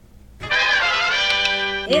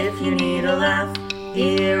If you need a laugh,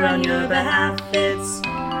 here on your behalf, it's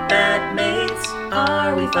Batmates.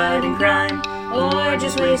 Are we fighting crime or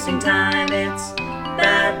just wasting time? It's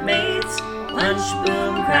Batmates. Punch,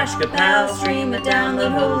 boom, crash, kapow, stream it,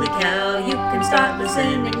 download, holy cow. You can start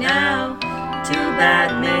listening now to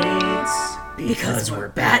Batmates, because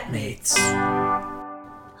we're Batmates.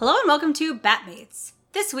 Hello and welcome to Batmates.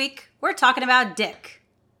 This week, we're talking about Dick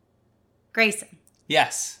Grayson.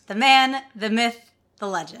 Yes. The man, the myth, the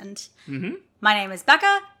legend. Mm-hmm. My name is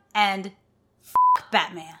Becca, and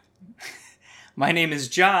Batman. My name is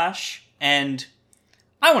Josh, and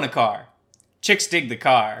I want a car. Chicks dig the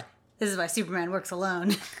car. This is why Superman works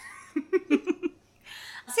alone. So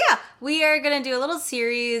yeah, we are going to do a little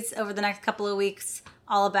series over the next couple of weeks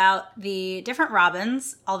all about the different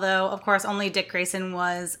Robins, although, of course, only Dick Grayson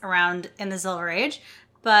was around in the Silver Age.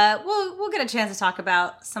 But we'll get a chance to talk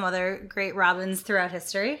about some other great Robins throughout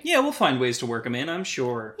history. Yeah, we'll find ways to work them in, I'm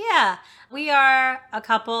sure. Yeah, we are a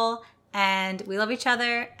couple, and we love each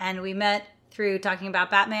other, and we met through talking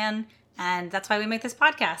about Batman, and that's why we make this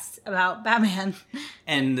podcast about Batman.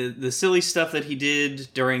 And the silly stuff that he did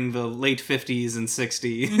during the late 50s and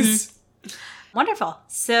 60s. Mm-hmm. Wonderful.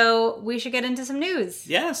 So we should get into some news.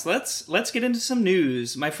 Yes, let's get into some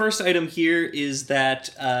news. My first item here is that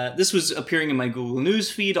this was appearing in my Google News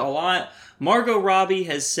feed a lot. Margot Robbie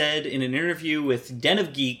has said in an interview with Den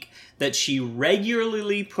of Geek that she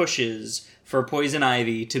regularly pushes for Poison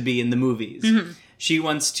Ivy to be in the movies. Mm-hmm. She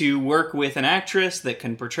wants to work with an actress that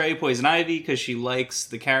can portray Poison Ivy because she likes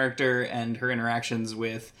the character and her interactions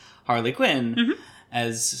with Harley Quinn. Mm-hmm.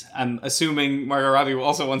 As I'm assuming Margot Robbie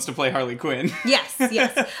also wants to play Harley Quinn. Yes.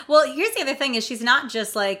 Well, here's the other thing is she's not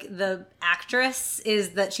just like the actress,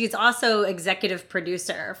 is that she's also executive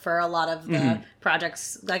producer for a lot of the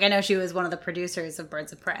projects. Like I know she was one of the producers of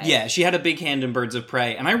Birds of Prey. Yeah, she had a big hand in Birds of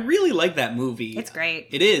Prey, and I really like that movie. It's great.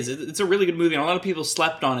 It is. It's a really good movie, and a lot of people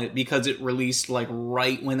slept on it because it released like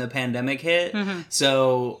right when the pandemic hit. Mm-hmm.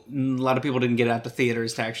 So a lot of people didn't get out to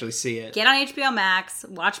theaters to actually see it. Get on HBO Max,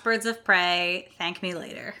 watch Birds of Prey, thank me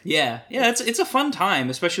later. Yeah, it's a fun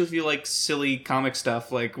time, especially if you like silly comic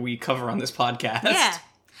stuff like we cover on this podcast.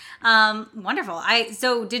 Yeah. Wonderful.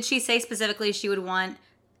 So did she say specifically she would want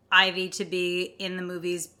Ivy to be in the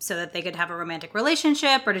movies so that they could have a romantic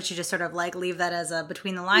relationship, or did she just sort of like leave that as a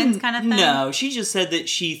between the lines kind of thing? No, she just said that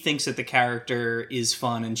she thinks that the character is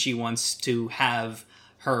fun and she wants to have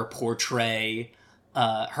her portray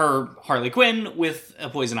her Harley Quinn with a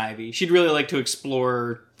Poison Ivy. She'd really like to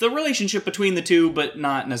explore the relationship between the two, but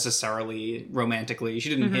not necessarily romantically. She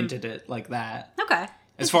didn't hint at it like that. Okay.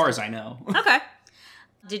 As far as I know. Okay.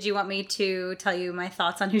 Did you want me to tell you my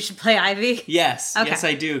thoughts on who should play Ivy? Yes. Okay. Yes,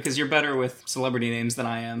 I do, because you're better with celebrity names than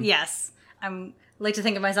I am. Yes. I like to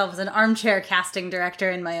think of myself as an armchair casting director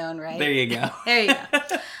in my own right. There you go. There you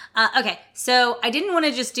go. Okay, so I didn't want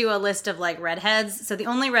to just do a list of like redheads. So the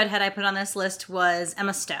only redhead I put on this list was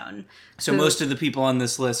Emma Stone. So most of the people on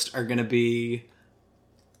this list are going to be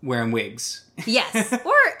wearing wigs. Yes,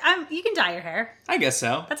 or you can dye your hair. I guess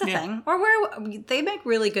so. That's a thing. Or they make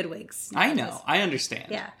really good wigs. I know. I understand.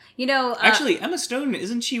 Yeah. You know... Actually, Emma Stone,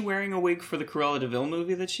 isn't she wearing a wig for the Cruella de Vil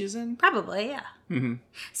movie that she's in? Probably, yeah. Mm-hmm.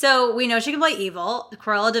 So we know she can play evil.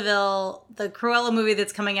 Cruella de Vil, the Cruella movie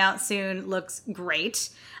that's coming out soon, looks great.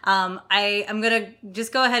 I'm going to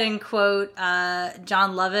just go ahead and quote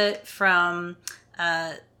John Lovett from...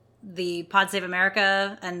 the Pod Save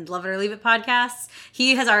America and Love It or Leave It podcasts.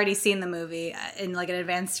 He has already seen the movie in like an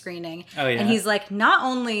advanced screening. Oh, yeah. And he's like, not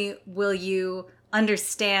only will you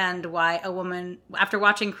understand why a woman, after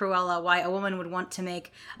watching Cruella, why a woman would want to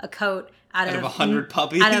make a coat out of 100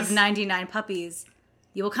 puppies? Out of 99 puppies,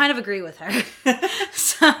 you will kind of agree with her.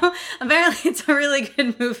 So apparently it's a really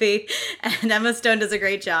good movie and Emma Stone does a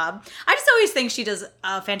great job. I just always think she does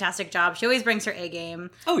a fantastic job. She always brings her A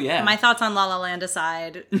game. Oh, yeah. My thoughts on La La Land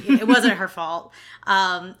aside, it wasn't her fault.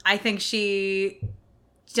 I think she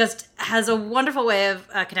just has a wonderful way of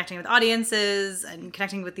connecting with audiences and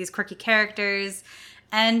connecting with these quirky characters.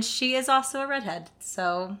 And she is also a redhead,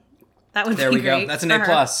 so... That would there be we great go. That's an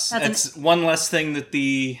for A+. her. That's one less thing that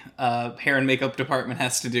the hair and makeup department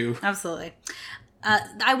has to do. Absolutely.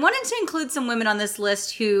 I wanted to include some women on this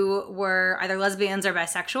list who were either lesbians or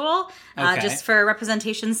bisexual, just for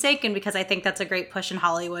representation's sake, and because I think that's a great push in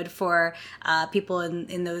Hollywood for people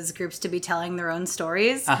in those groups to be telling their own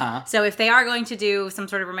stories. Uh-huh. So if they are going to do some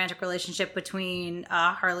sort of romantic relationship between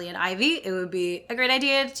Harley and Ivy, it would be a great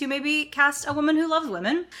idea to maybe cast a woman who loves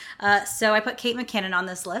women. So I put Kate McKinnon on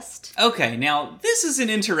this list. Okay, now this is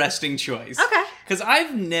an interesting choice. Okay. Because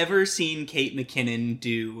I've never seen Kate McKinnon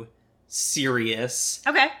do serious.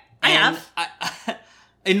 Okay, I have.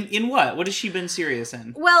 In what? What has she been serious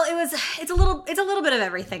in? Well, it's a little bit of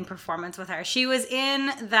everything performance with her. She was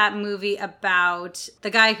in that movie about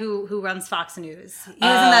the guy who runs Fox News. He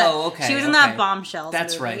was okay. She was in that Bombshells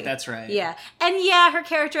That's movie. That's right. Yeah. And yeah, her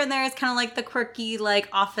character in there is kind of like the quirky, like,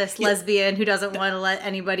 office lesbian who doesn't want to let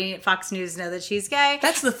anybody at Fox News know that she's gay.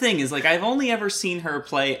 That's the thing, is, like, I've only ever seen her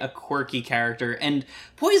play a quirky character, and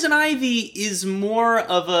Poison Ivy is more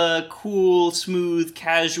of a cool, smooth,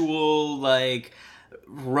 casual, like,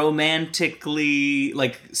 romantically,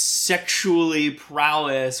 like, sexually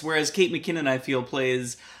prowess, whereas Kate McKinnon, I feel,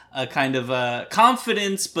 plays a kind of a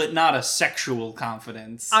confidence, but not a sexual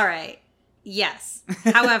confidence. All right. Yes.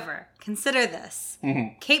 However, consider this.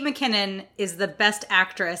 Mm-hmm. Kate McKinnon is the best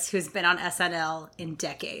actress who's been on SNL in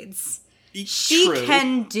decades. She True.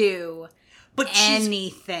 can do but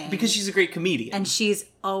anything. Because she's a great comedian. And she's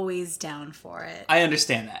always down for it. I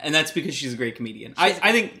understand that. And that's because she's a great comedian.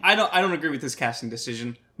 I don't agree with this casting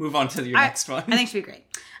decision. Move on to your next one. I think she'd be great.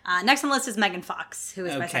 Next on the list is Megan Fox, who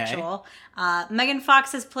is Okay. bisexual. Megan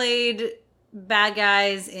Fox has played bad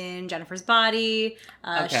guys in Jennifer's Body.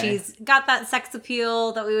 Okay. She's got that sex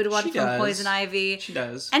appeal that we would want She from does. Poison Ivy. She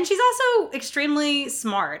does. And she's also extremely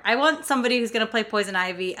smart. I want somebody who's going to play Poison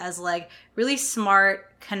Ivy as, like, really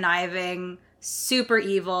smart, conniving, super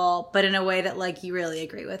evil, but in a way that, like, you really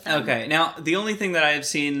agree with them. Okay, now, the only thing that I have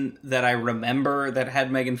seen that I remember that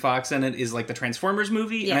had Megan Fox in it is, like, the Transformers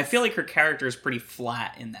movie, and I Yes. feel like her character is pretty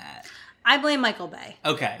flat in that. I blame Michael Bay.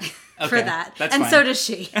 Okay. For that. That's and fine. so does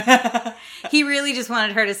she. He really just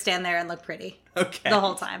wanted her to stand there and look pretty. Okay. The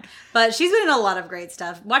whole time. But she's been in a lot of great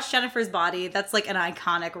stuff. Watch Jennifer's Body. That's like an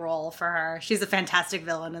iconic role for her. She's a fantastic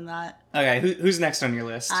villain in that. Okay, who's next on your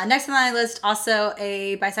list? Next on my list, also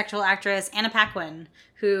a bisexual actress, Anna Paquin,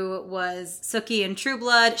 who was Sookie in True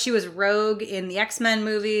Blood. She was Rogue in the X-Men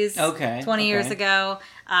movies 20 years ago.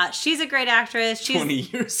 She's a great actress. She's 20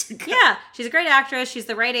 years ago. Yeah, she's a great actress. She's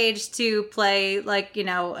the right age to play, like, you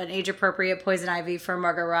know, an age-appropriate Poison Ivy for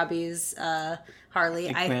Margot Robbie's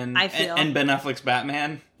Harley, I feel. And Ben Affleck's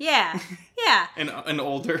Batman. Yeah. And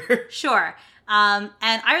older. Sure. And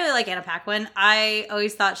I really like Anna Paquin. I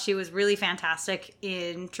always thought she was really fantastic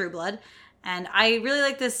in True Blood. And I really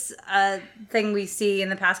like this thing we see in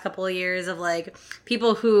the past couple of years of, like,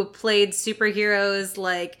 people who played superheroes,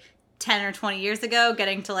 like, 10 or 20 years ago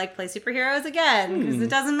getting to, like, play superheroes again because it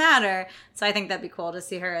doesn't matter. So I think that'd be cool to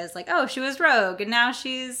see her as, like, oh, she was Rogue and now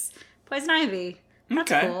she's Poison Ivy. That's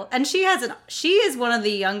cool. And she is one of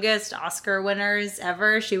the youngest Oscar winners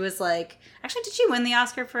ever. She was, like, actually, did she win the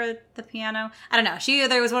Oscar for The Piano? I don't know. She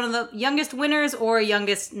either was one of the youngest winners or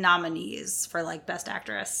youngest nominees for, like, Best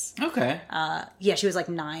Actress. Okay. Yeah, she was, like,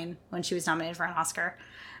 9 when she was nominated for an Oscar.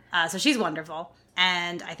 So she's wonderful.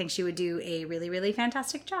 And I think she would do a really, really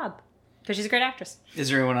fantastic job. Because she's a great actress. Is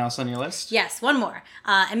there anyone else on your list? Yes, one more.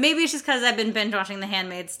 And maybe it's just because I've been binge watching The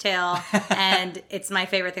Handmaid's Tale, and it's my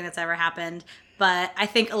favorite thing that's ever happened. But I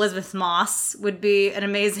think Elizabeth Moss would be an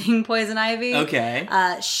amazing Poison Ivy. Okay.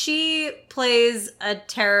 She plays a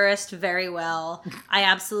terrorist very well. I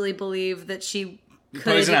absolutely believe that she could...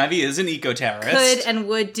 Poison Ivy is an eco-terrorist. Could and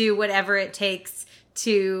would do whatever it takes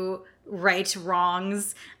to right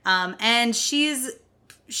wrongs. And she's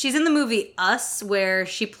in the movie Us, where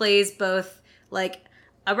she plays both, like,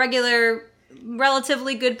 a regular,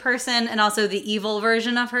 relatively good person and also the evil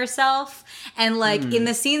version of herself. And, like, in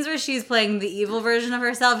the scenes where she's playing the evil version of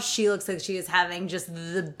herself, she looks like she is having just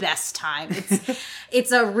the best time.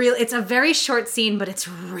 It's a very short scene, but it's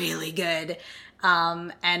really good.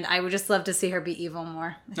 And I would just love to see her be evil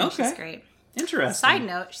more. I think she's great. Interesting. Side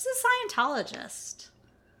note, she's a Scientologist.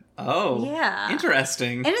 Oh. Yeah.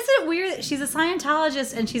 Interesting. And isn't it weird that she's a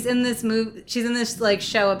Scientologist and she's in this like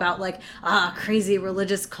show about, like, a crazy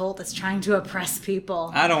religious cult that's trying to oppress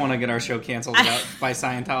people. I don't want to get our show canceled by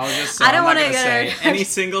Scientologists, so I don't I'm not wanna going to say get any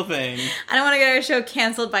single thing. I don't want to get our show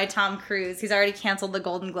canceled by Tom Cruise. He's already canceled the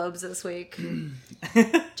Golden Globes this week. Did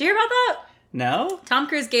you hear about that? No? Tom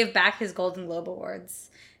Cruise gave back his Golden Globe Awards.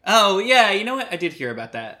 Oh, yeah, you know what? I did hear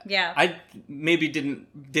about that. Yeah. I maybe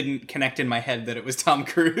didn't connect in my head that it was Tom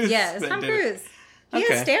Cruise. Yeah, it's Tom Cruise. He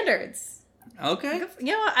has standards. Okay.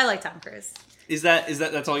 You know what? I like Tom Cruise.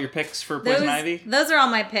 That's all your picks for Poison Ivy? Those are all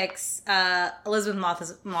my picks. Elizabeth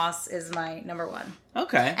Moss is my number one.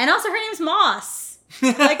 Okay. And also her name's Moss.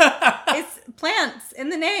 Like, it's plants in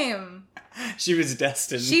the name. She was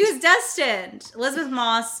destined. She was destined. Elizabeth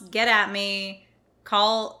Moss, get at me.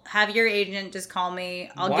 Have your agent just call me.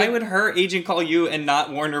 Why would her agent call you and not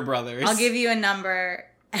Warner Brothers? I'll give you a number.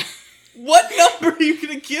 What number are you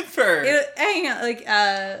gonna give her? Hang on,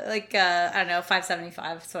 I don't know,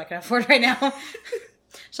 $575, so I can afford right now.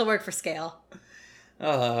 She'll work for scale.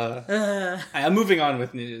 I'm moving on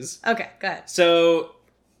with news. Okay, go ahead. So,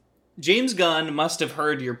 James Gunn must have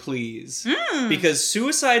heard your pleas. Because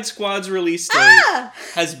Suicide Squad's release date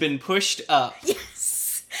has been pushed up.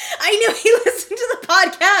 Yes! I knew he listened to the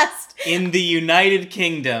podcast! In the United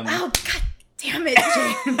Kingdom. Oh, god damn it,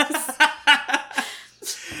 James.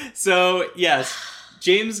 So, yes,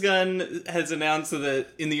 James Gunn has announced that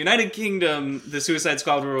in the United Kingdom, the Suicide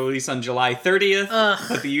Squad will release on July 30th,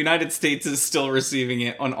 but the United States is still receiving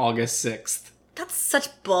it on August 6th. That's such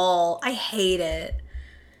bull. I hate it.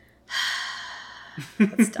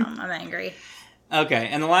 That's dumb. I'm angry. Okay,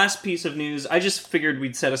 and the last piece of news, I just figured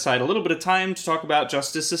we'd set aside a little bit of time to talk about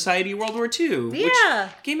Justice Society World War II, which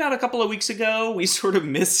came out a couple of weeks ago. We sort of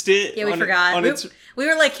missed it. Yeah, we forgot. We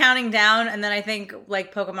were like counting down, and then I think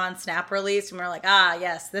like Pokemon Snap released, and we were like,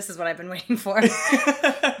 yes, this is what I've been waiting for.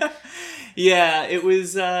 Yeah, it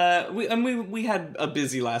was, we had a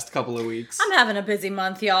busy last couple of weeks. I'm having a busy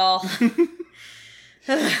month, y'all.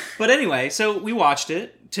 But anyway, so we watched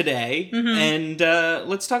it today, and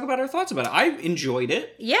let's talk about our thoughts about it. I enjoyed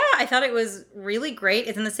it. Yeah, I thought it was really great.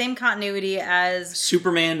 It's in the same continuity as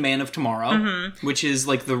Superman Man of Tomorrow, which is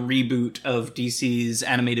like the reboot of DC's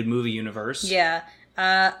animated movie universe. Yeah.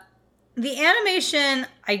 The animation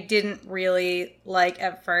I didn't really like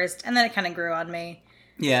at first, and then it kind of grew on me.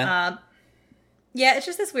 Yeah. Yeah, it's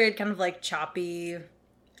just this weird kind of like choppy,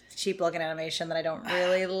 cheap-looking animation that I don't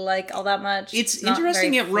really like all that much. It's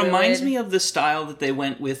interesting. It reminds me of the style that they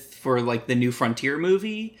went with for like the New Frontier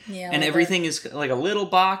movie. Yeah, and everything is like a little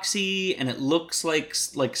boxy, and it looks like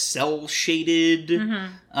cell shaded,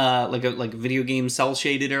 like video game cell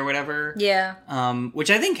shaded or whatever. Yeah.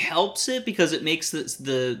 Which I think helps it because it makes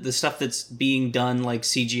the stuff that's being done like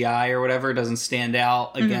CGI or whatever doesn't stand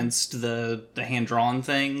out against the hand drawn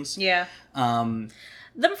things. Yeah.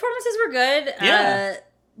 The performances were good. Yeah.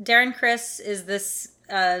 Darren Criss is this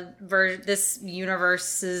this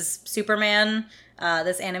universe's Superman,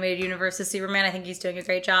 this animated universe's Superman. I think he's doing a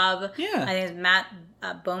great job. Yeah. I think Matt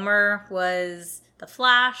Bomer was the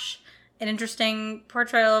Flash. An interesting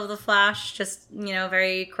portrayal of the Flash. Just,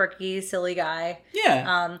 very quirky, silly guy.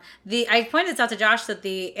 Yeah. I pointed this out to Josh that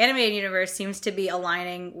the animated universe seems to be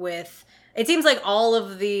aligning with... It seems like all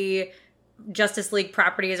of the Justice League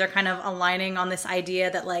properties are kind of aligning on this idea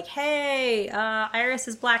that like, hey, Iris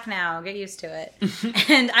is black now, get used to it.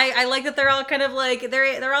 And I like that they're all kind of like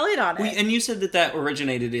they're all in on it. And you said that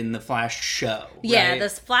originated in the Flash show, yeah, right?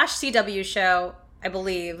 this Flash CW show, I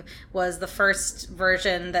believe, was the first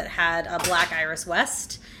version that had a black Iris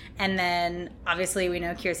West. And then obviously we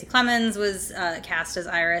know Kiersey Clemons was cast as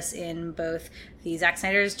Iris in both the Zack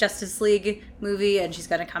Snyder's Justice League movie, and she's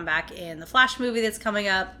going to come back in the Flash movie that's coming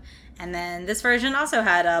up. And then this version also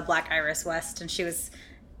had a black Iris West, and she was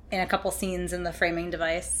in a couple scenes in the framing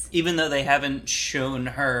device. Even though they haven't shown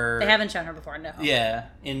her... They haven't shown her before, no. Yeah,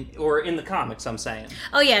 in the comics, I'm saying.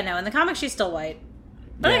 Oh yeah, no, in the comics she's still white.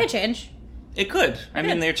 But that could change. It could. I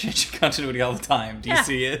mean, they're changing continuity all the time,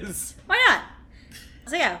 DC is. Why not?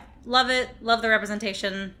 So yeah, love it. Love the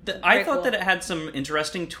representation. I thought that it had some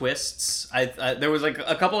interesting twists. There was like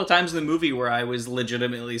a couple of times in the movie where I was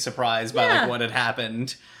legitimately surprised by like what had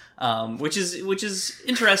happened. Which is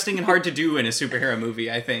interesting and hard to do in a superhero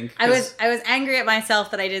movie, I think. I was angry at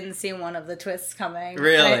myself that I didn't see one of the twists coming.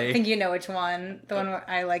 Really? I think you know which one. The one where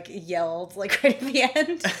I like yelled like right at the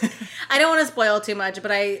end. I don't want to spoil too much,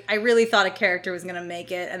 but I really thought a character was gonna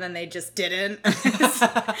make it, and then they just didn't.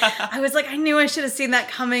 I was like, I knew I should have seen that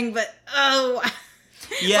coming, but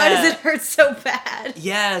yeah. Why does it hurt so bad?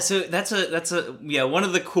 Yeah, so that's one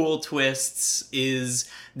of the cool twists is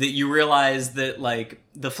that you realize that like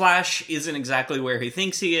the Flash isn't exactly where he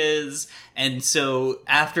thinks he is, and so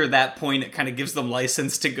after that point it kind of gives them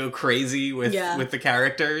license to go crazy with the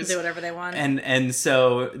characters. Do whatever they want. And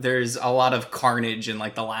so there's a lot of carnage in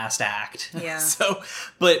like the last act. Yeah. So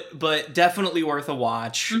but definitely worth a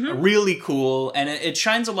watch. Really cool, and it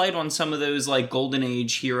shines a light on some of those like golden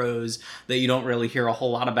age heroes that you don't really hear a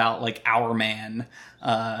whole lot about, like Hourman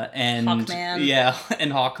and Hawkman. Yeah,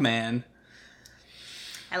 and Hawkman.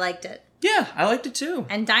 I liked it. Yeah, I liked it too.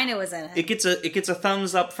 And Dinah was in it. It gets a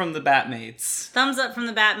thumbs up from the Batmates. Thumbs up from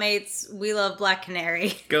the Batmates. We love Black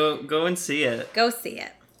Canary. Go and see it. Go see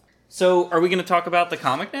it. So, are we going to talk about the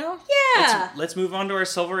comic now? Yeah. Let's move on to our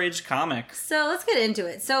Silver Age comic. So, let's get into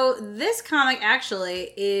it. So, this comic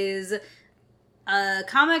actually is a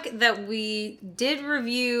comic that we did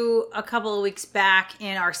review a couple of weeks back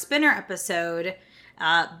in our Spinner episode.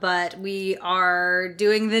 But we are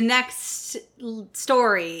doing the next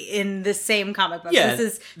story in the same comic book. Yeah,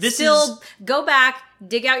 this is go back,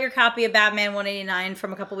 dig out your copy of Batman 189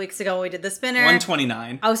 from a couple weeks ago when we did the Spinner.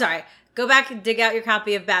 129. Oh, sorry. go back and dig out your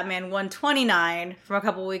copy of Batman 129 from a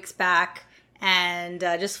couple weeks back and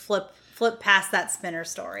just flip past that Spinner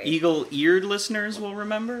story. Eagle-eared listeners will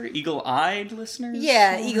remember? Eagle-eyed listeners?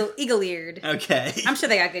 Yeah, eagle-eared. Okay. I'm sure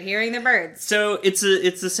they got good hearing. They're birds. So it's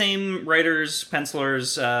the same writers,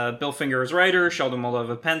 pencilers, Bill Finger as writer, Sheldon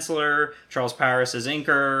Moldova penciler, Charles Paris as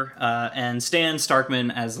inker, and Stan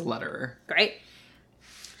Starkman as the letterer. Great.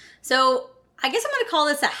 So I guess I'm going to call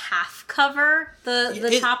this a half cover,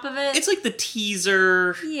 the top of it. It's like the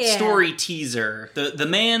teaser, story teaser. The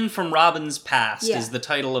Man from Robin's Past is the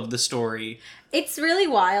title of the story. It's really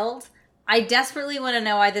wild. I desperately want to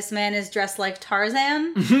know why this man is dressed like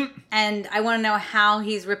Tarzan, and I want to know how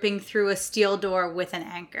he's ripping through a steel door with an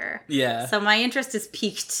anchor. Yeah. So my interest is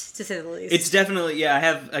piqued, to say the least. It's definitely, I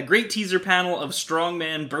have a great teaser panel of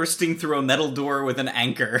strongman bursting through a metal door with an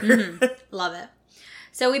anchor. Love it.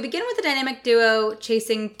 So we begin with a dynamic duo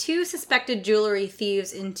chasing two suspected jewelry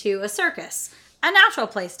thieves into a circus. A natural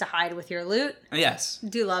place to hide with your loot. Yes.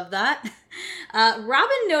 Do love that.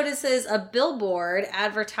 Robin notices a billboard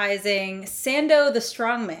advertising Sando the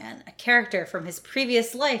Strongman, a character from his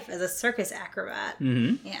previous life as a circus acrobat.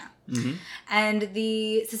 Mm-hmm. Yeah. Mm-hmm. And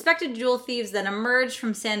the suspected jewel thieves then emerge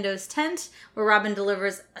from Sando's tent, where Robin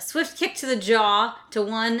delivers a swift kick to the jaw to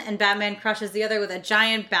one, and Batman crushes the other with a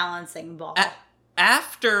giant balancing ball.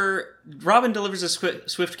 After Robin delivers a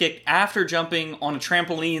swift kick after jumping on a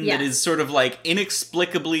trampoline that is sort of like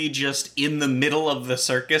inexplicably just in the middle of the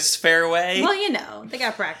circus fairway. Well, they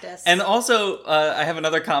got practice. And also, I have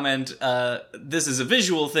another comment. This is a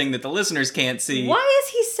visual thing that the listeners can't see. Why is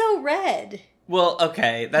he so red? Well,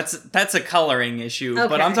 okay, that's a coloring issue,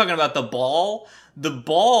 but I'm talking about the ball. The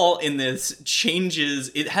ball in this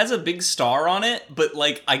changes. It has a big star on it, but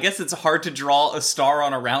I guess it's hard to draw a star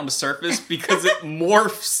on a round surface because it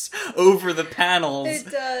morphs over the panels.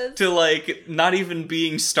 It does. To not even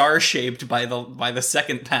being star shaped by the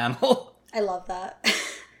second panel. I love that.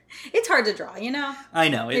 It's hard to draw, you know? I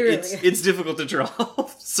know. Really it's difficult to draw.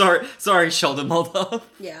 Sorry, Sheldon Moldova.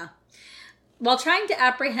 Yeah. While trying to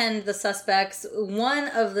apprehend the suspects, one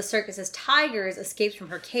of the circus's tigers escapes from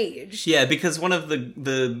her cage. Yeah, because one of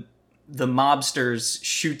the mobsters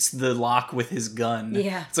shoots the lock with his gun.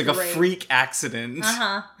 Yeah, it's like a freak accident.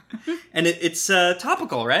 Uh-huh. And it's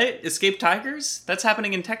topical, right? Escaped tigers? That's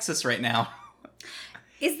happening in Texas right now.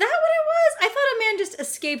 Is that what it was? I thought a man just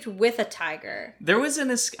escaped with a tiger. There was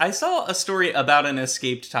I saw a story about an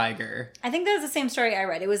escaped tiger. I think that was the same story I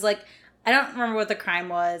read. It was I don't remember what the crime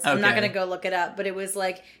was. I'm not going to go look it up, but it was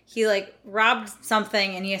he robbed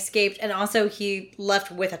something and he escaped, and also he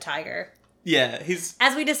left with a tiger. Yeah,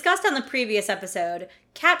 As we discussed on the previous episode,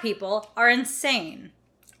 cat people are insane.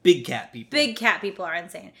 Big cat people. Big cat people are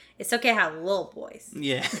insane. It's okay to have little boys.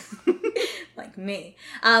 Yeah. Like me.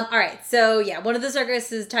 All right. So, yeah, one of the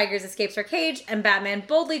circus's tigers escapes her cage, and Batman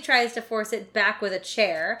boldly tries to force it back with a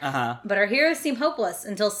chair. Uh-huh. But our heroes seem hopeless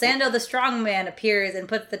until Sando the Strongman appears and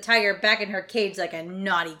puts the tiger back in her cage like a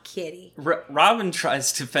naughty kitty. Robin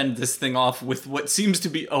tries to fend this thing off with what seems to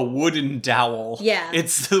be a wooden dowel. Yeah.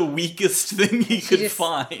 It's the weakest thing he could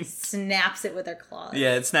find. Snaps it with her claws.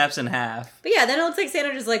 Yeah, it snaps in half. But yeah, then it looks like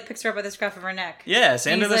Sando just picks her up by the scruff of her neck. Yeah,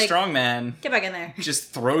 Sando the Strongman. Get back in there.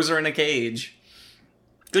 Just throws her in a cage.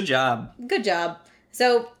 Good job. Good job.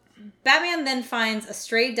 So, Batman then finds a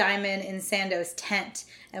stray diamond in Sando's tent.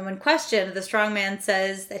 And when questioned, the strongman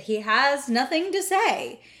says that he has nothing to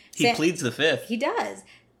say. He pleads the fifth. He does.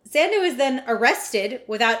 Sando is then arrested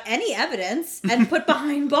without any evidence and put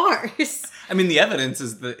behind bars. I mean, the evidence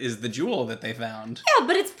is the jewel that they found. Yeah,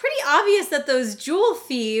 but it's pretty obvious that those jewel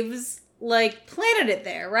thieves, planted it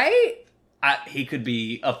there, right? He could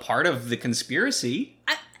be a part of the conspiracy.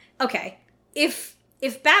 Okay. If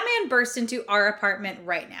Batman burst into our apartment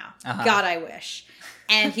right now, God, I wish,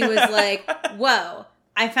 and he was like, whoa,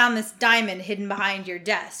 I found this diamond hidden behind your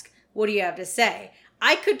desk. What do you have to say?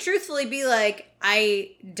 I could truthfully be like,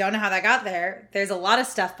 I don't know how that got there. There's a lot of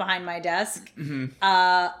stuff behind my desk. Mm-hmm.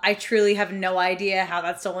 I truly have no idea how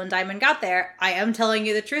that stolen diamond got there. I am telling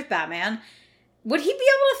you the truth, Batman. Would he be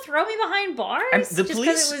able to throw me behind bars? Just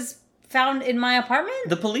because it was found in my apartment?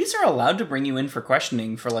 The police are allowed to bring you in for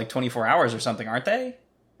questioning for 24 hours or something, aren't they?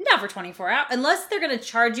 Not for 24 hours. Unless they're going to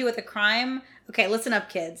charge you with a crime. Okay, listen up,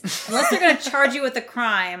 kids. Unless they're going to charge you with a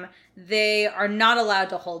crime, they are not allowed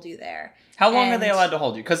to hold you there. How long are they allowed to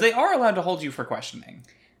hold you? Because they are allowed to hold you for questioning.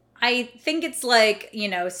 I think it's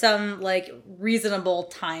some reasonable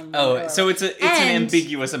time. Oh, so it's an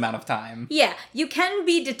ambiguous amount of time. Yeah, you can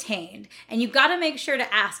be detained, and you got to make sure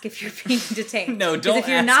to ask if you're being detained. No, don't. Because if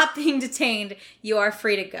you're not being detained, you are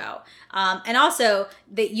free to go. And also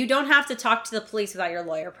that you don't have to talk to the police without your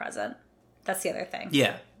lawyer present. That's the other thing.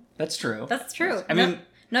 Yeah, That's true. That's true. I mean,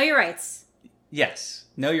 know your rights. yes.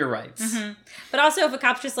 Know your rights. Mm-hmm. But also, if a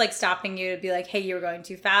cop's just like stopping you to be like, "Hey, you were going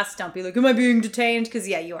too fast," don't be like, "Am I being detained?" Because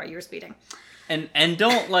yeah, you are. You were speeding. And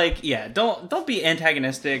don't like don't be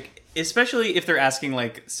antagonistic, especially if they're asking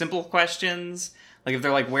like simple questions. Like if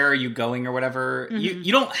they're like, where are you going or whatever,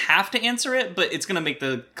 you don't have to answer it, but it's going to make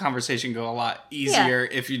the conversation go a lot easier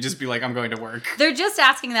if you just be like, I'm going to work. They're just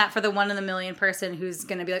asking that for the 1 in a million person who's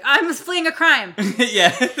going to be like, I'm fleeing a crime.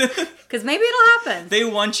 Yeah. Because maybe it'll happen. They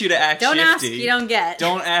want you to act don't shifty. Ask, you don't get.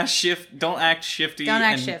 Don't act shifty. Don't act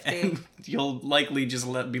shifty. And you'll likely just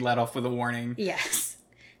be let off with a warning. Yes.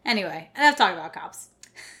 Anyway, enough talking about cops.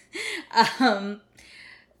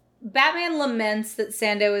 Batman laments that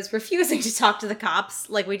Sando is refusing to talk to the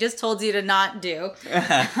cops, like we just told you to not do.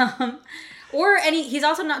 He's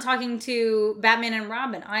also not talking to Batman and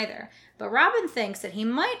Robin either. But Robin thinks that he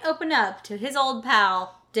might open up to his old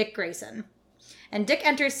pal, Dick Grayson. And Dick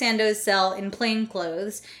enters Sando's cell in plain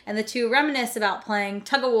clothes, and the two reminisce about playing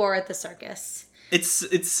tug-of-war at the circus.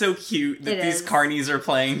 It's so cute that these carnies are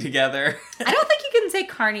playing together. I don't think you can say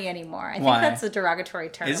carny anymore. I think that's a derogatory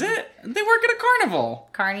term. Is it? They work at a carnival.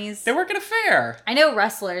 Carnies? They work at a fair. I know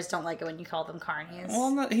wrestlers don't like it when you call them carnies.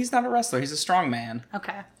 Well, no, he's not a wrestler. He's a strong man.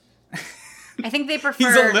 Okay. I think they prefer...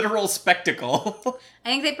 He's a literal spectacle. I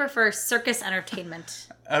think they prefer circus entertainment.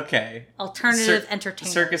 Okay. Alternative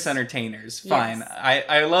entertainers. Circus entertainers. Fine. Yes.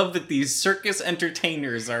 I love that these circus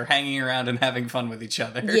entertainers are hanging around and having fun with each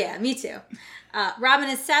other. Yeah, me too. Robin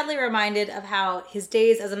is sadly reminded of how his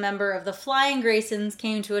days as a member of the Flying Graysons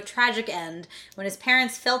came to a tragic end when his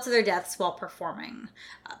parents fell to their deaths while performing.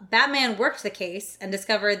 Batman worked the case and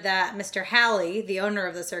discovered that Mr. Halley, the owner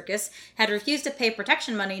of the circus, had refused to pay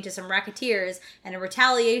protection money to some racketeers, and in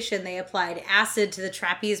retaliation they applied acid to the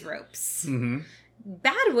trapeze ropes. Mm-hmm.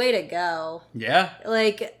 Bad way to go. Yeah.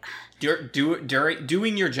 Like...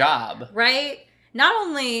 doing your job. Right? Not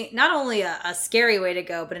only a scary way to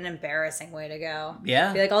go, but an embarrassing way to go.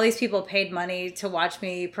 Yeah. Be like, all these people paid money to watch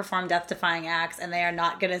me perform death-defying acts, and they are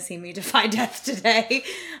not going to see me defy death today.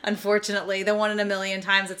 Unfortunately, the 1 in a million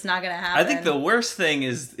times it's not going to happen. I think the worst thing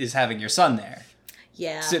is having your son there.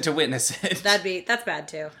 Yeah. To witness it. That's bad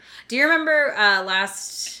too. Do you remember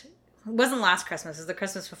it wasn't last Christmas, it was the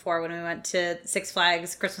Christmas before when we went to Six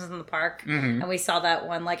Flags Christmas in the Park, and we saw that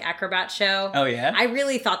one, like, acrobat show. Oh, yeah? I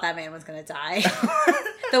really thought that man was going to die.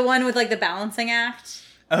 The one with, like, the balancing act.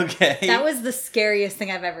 Okay. That was the scariest thing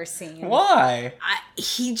I've ever seen. Why?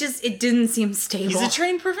 It didn't seem stable. He's a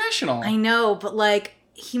trained professional. I know, but, like,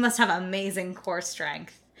 he must have amazing core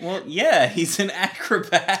strength. Well, yeah, he's an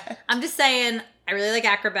acrobat. I'm just saying... I really like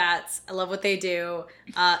acrobats. I love what they do.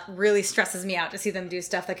 Really stresses me out to see them do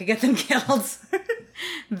stuff that could get them killed.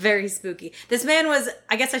 Very spooky. This man was,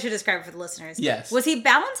 I guess I should describe it for the listeners. Yes. Was he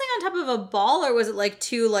balancing on top of a ball, or was it like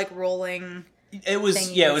two like rolling It was,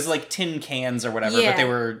 thingies? Yeah, it was like tin cans or whatever, but they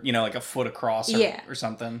were, like a foot across or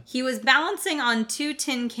something. He was balancing on 2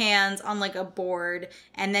 tin cans on like a board,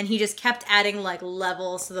 and then he just kept adding like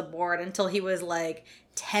levels to the board until he was like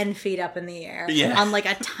 10 feet up in the air on like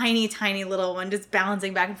a tiny, tiny little one, just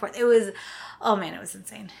balancing back and forth. It was, oh man, it was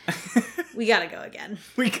insane. We gotta go again.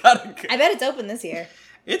 I bet it's open this year.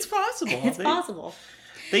 It's possible. It's possible.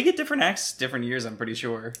 They get different acts different years, I'm pretty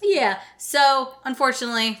sure. Yeah. So,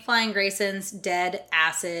 unfortunately, Flying Grayson's dead,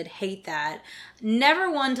 acid, hate that.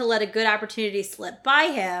 Never one to let a good opportunity slip by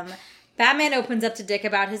him. Batman opens up to Dick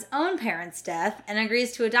about his own parents' death and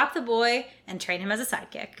agrees to adopt the boy and train him as a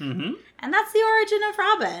sidekick. Mm-hmm. And that's the origin of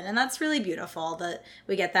Robin. And that's really beautiful that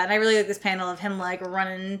we get that. And I really like this panel of him, like,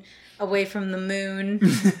 running away from the moon.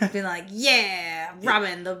 Being like, yeah,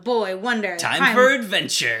 Robin, the boy wonder. Time for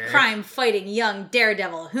adventure. Crime-fighting young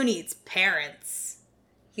daredevil who needs parents.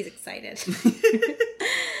 He's excited.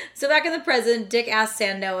 So back in the present, Dick asks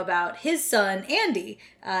Sando about his son, Andy,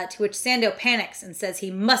 to which Sando panics and says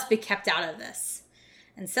he must be kept out of this.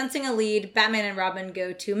 And sensing a lead, Batman and Robin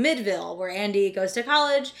go to Midville, where Andy goes to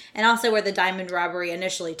college, and also where the diamond robbery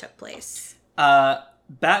initially took place.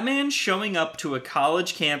 Batman showing up to a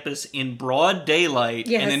college campus in broad daylight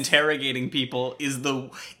and interrogating people is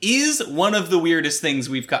one of the weirdest things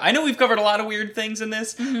we've covered. I know we've covered a lot of weird things in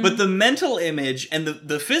this, but the mental image and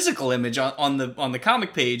the physical image on the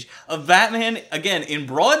comic page of Batman, again, in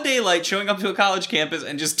broad daylight showing up to a college campus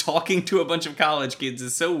and just talking to a bunch of college kids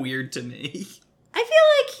is so weird to me. I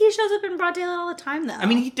feel like he shows up in broad daylight all the time, though. I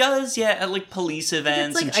mean, he does, at like police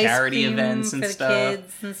events and charity events and stuff.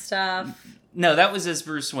 Kids and stuff. No, that was as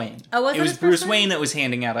Bruce Wayne. Oh, was it? It was Bruce Wayne that was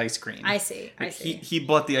handing out ice cream. I see. He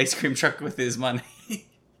bought the ice cream truck with his money.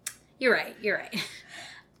 You're right.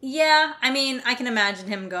 Yeah, I mean, I can imagine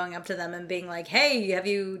him going up to them and being like, "Hey,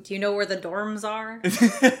 do you know where the dorms are?"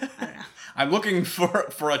 I don't know. I'm looking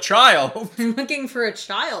for a child. I'm looking for a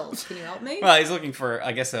child. Can you help me? Well, he's looking for,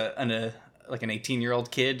 I guess, an 18-year-old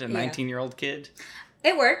kid, a 19-year-old kid.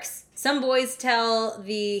 It works. Some boys tell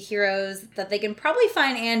the heroes that they can probably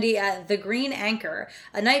find Andy at the Green Anchor,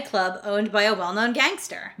 a nightclub owned by a well-known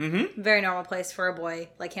gangster. Mm-hmm. Very normal place for a boy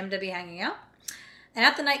like him to be hanging out. And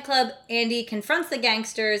at the nightclub, Andy confronts the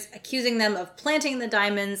gangsters, accusing them of planting the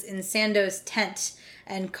diamonds in Sando's tent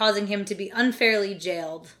and causing him to be unfairly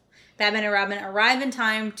jailed. Batman and Robin arrive in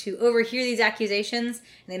time to overhear these accusations,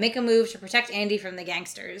 and they make a move to protect Andy from the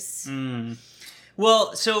gangsters.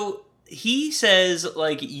 Well, so he says,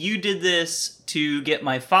 like, you did this to get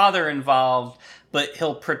my father involved, but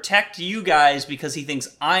he'll protect you guys because he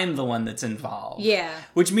thinks I'm the one that's involved. Yeah.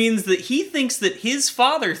 Which means that he thinks that his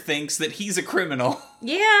father thinks that he's a criminal.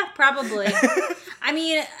 Yeah, probably. I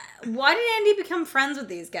mean, why did Andy become friends with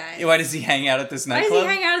these guys? Why does he hang out at this nightclub? Why does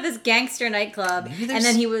he hang out at this gangster nightclub? And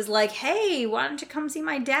then he was like, hey, why don't you come see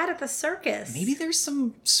my dad at the circus? Maybe there's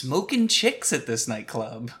some smoking chicks at this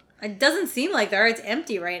nightclub. It doesn't seem like there. It's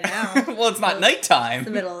empty right now. Well, it's not nighttime. It's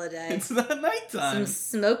the middle of the day. It's not nighttime. Some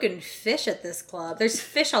smoking fish at this club. There's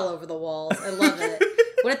fish all over the walls. I love it.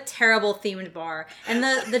 What a terrible themed bar. And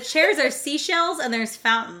the chairs are seashells and there's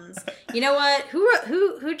fountains. You know what?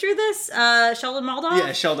 Who drew this? Sheldon Moldoff?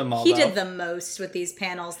 Yeah, Sheldon Moldoff. He did the most with these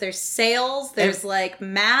panels. There's sails. There's like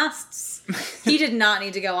masts. He did not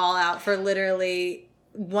need to go all out for literally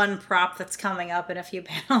one prop that's coming up in a few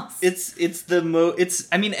panels.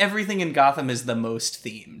 I mean, everything in Gotham is the most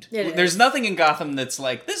themed. There's nothing in Gotham that's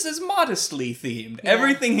like, this is modestly themed. Yeah.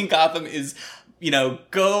 Everything in Gotham is,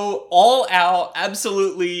 go all out,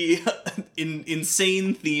 absolutely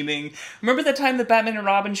insane theming. Remember that time that Batman and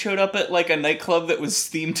Robin showed up at like a nightclub that was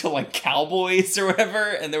themed to like cowboys or whatever,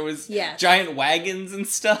 and there was giant wagons and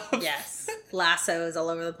stuff? Yes. Lassos all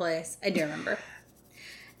over the place. I do remember.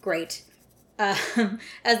 Great.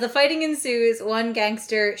 As the fighting ensues, one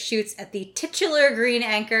gangster shoots at the titular Green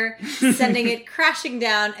Anchor, sending it crashing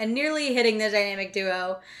down and nearly hitting the dynamic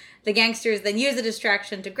duo. The gangsters then use the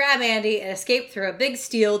distraction to grab Andy and escape through a big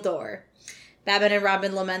steel door. Batman and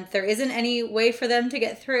Robin lament there isn't any way for them to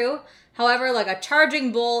get through. However, like a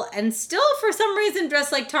charging bull and still for some reason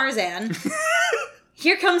dressed like Tarzan,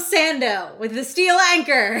 here comes Sando with the steel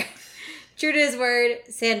anchor. True to his word,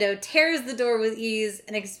 Sando tears the door with ease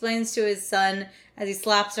and explains to his son, as he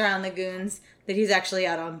slaps around the goons, that he's actually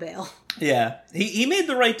out on bail. Yeah, he made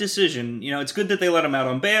the right decision. It's good that they let him out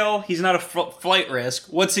on bail. He's not a flight risk.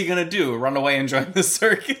 What's he gonna do? Run away and join the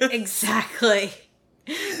circus? Exactly.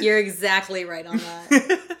 You're exactly right on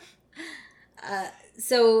that.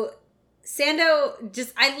 So Sando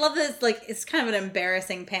I love this, like, it's kind of an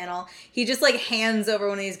embarrassing panel. He just, like, hands over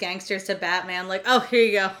one of these gangsters to Batman, like, oh, here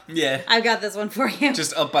you go. Yeah. I've got this one for you.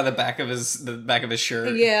 Just up by the back of his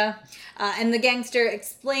shirt. Yeah. And the gangster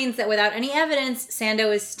explains that without any evidence,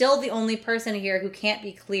 Sando is still the only person here who can't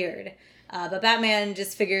be cleared. But Batman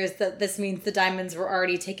just figures that this means the diamonds were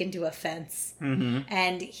already taken to a fence. Mm-hmm.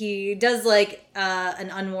 And he does, like, an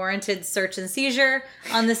unwarranted search and seizure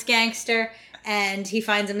on this gangster. And he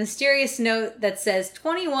finds a mysterious note that says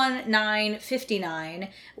 21,959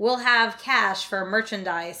 will have cash for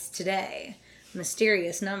merchandise today.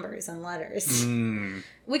 Mysterious numbers and letters.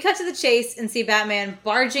 We cut to the chase and see Batman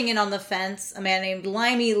barging in on the fence, a man named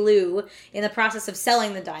Limey Lou, in the process of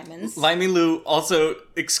selling the diamonds. Limey Lou also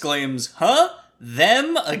exclaims, huh?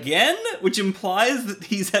 Them again? Which implies that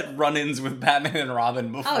he's had run-ins with Batman and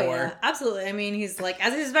Robin before. Oh, yeah, absolutely. I mean, he's like,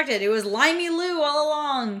 as expected, it was Limey Lou all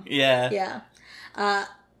along. Yeah. Yeah.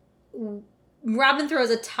 Robin throws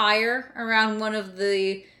a tire around one of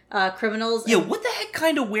the criminals. Yeah, what the heck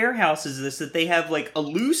kind of warehouse is this that they have, like, a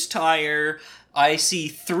loose tire? I see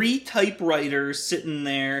 3 typewriters sitting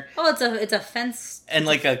there. Oh, it's a fence. And,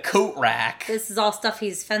 like, a coat rack. This is all stuff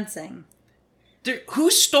he's fencing.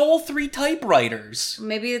 Who stole 3 typewriters?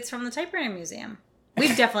 Maybe it's from the typewriter museum.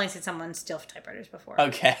 We've definitely seen someone steal typewriters before.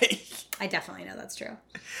 Okay. I definitely know that's true.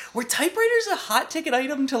 Were typewriters a hot ticket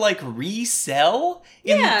item to, like, resell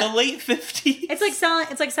in the late 50s? It's like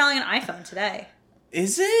selling an iPhone today.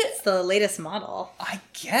 Is it? It's the latest model. I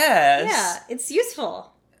guess. Yeah, it's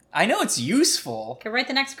useful. I know it's useful. Could write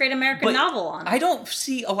the next great American novel on it. I don't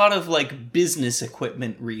see a lot of, like, business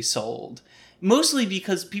equipment resold. Mostly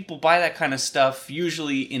because people buy that kind of stuff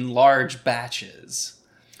usually in large batches.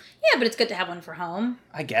 Yeah, but it's good to have one for home.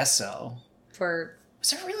 I guess so.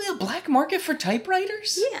 Is there really a black market for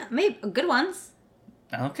typewriters? Yeah, maybe. Good ones.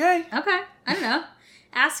 Okay. I don't know.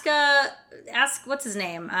 Ask what's his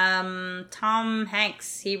name? Tom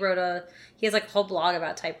Hanks. He has like a whole blog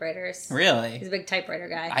about typewriters. Really? He's a big typewriter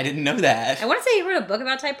guy. I didn't know that. I want to say he wrote a book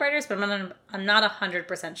about typewriters, but I'm not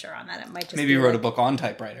 100% sure on that. It might just Maybe be he wrote like a book on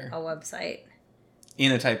typewriter. a website.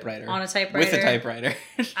 In a typewriter. On a typewriter. With a typewriter.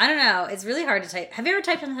 I don't know. It's really hard to type. Have you ever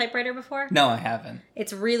typed on a typewriter before? No, I haven't.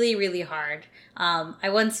 It's really, really hard. I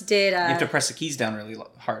once did... you have to press the keys down really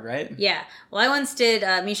hard, right? Yeah. Well, I once did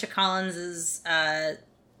Misha Collins's,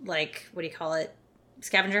 what do you call it?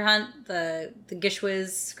 Scavenger hunt. The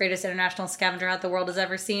Gishwiz Greatest International Scavenger Hunt the world has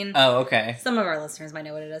ever seen. Oh, okay. Some of our listeners might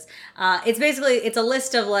know what it is. It's a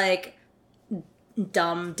list of like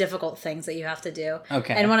dumb, difficult things that you have to do.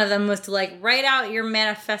 Okay. And one of them was to like write out your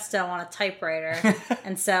manifesto on a typewriter.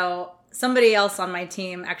 And so somebody else on my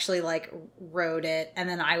team actually like wrote it, and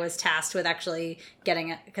then I was tasked with actually getting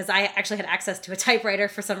it because I actually had access to a typewriter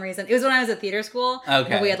for some reason. It was when I was at theater school.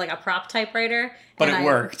 Okay. And we had like a prop typewriter. But and it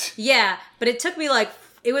worked. Yeah, but it took me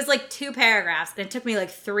it was like 2 paragraphs, and it took me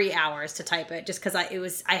like 3 hours to type it just because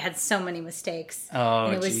I had so many mistakes. Oh,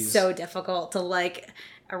 and it was so difficult to like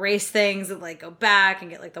erase things and like go back and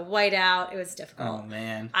get like the white out. It was difficult. Oh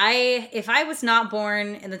man. If I was not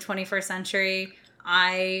born in the 21st century,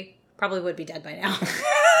 I probably would be dead by now.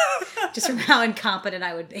 Just from how incompetent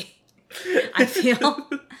I would be. I feel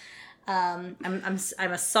I'm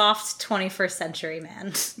a soft 21st century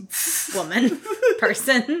man, woman,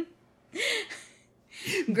 person.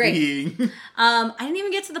 Great. Being. I didn't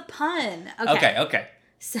even get to the pun. Okay.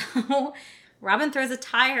 So Robin throws a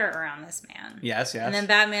tire around this man. Yes. And then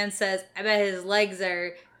Batman says, I bet his legs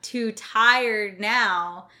are too tired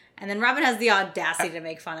now. And then Robin has the audacity to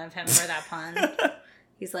make fun of him for that pun.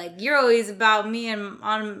 He's like, you're always about me and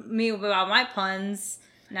on me about my puns.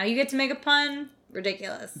 Now you get to make a pun?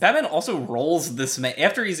 Ridiculous. Batman also rolls this man.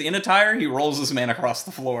 After he's in a tire, he rolls this man across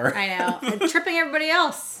the floor. I know. And tripping everybody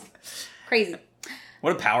else. Crazy.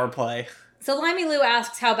 What a power play. So Limey Lou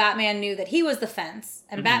asks how Batman knew that he was the fence.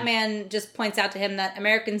 And Batman just points out to him that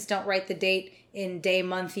Americans don't write the date in day,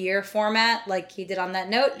 month, year format like he did on that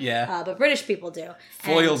note. Yeah. But British people do.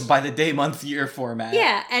 Foiled by the day, month, year format.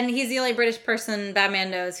 Yeah, and he's the only British person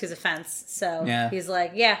Batman knows who's a fence. So he's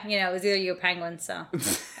like, yeah, it was either you or Penguin. So I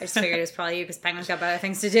just figured it was probably you because Penguin's got better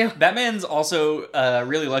things to do. Batman's also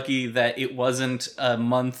really lucky that it wasn't a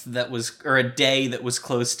month or a day that was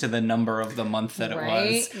close to the number of the month that it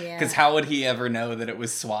was. Because how would he ever know that it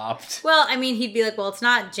was swapped? Well, I mean, he'd be like, well, it's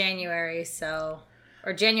not January, so...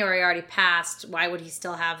 Or January already passed. Why would he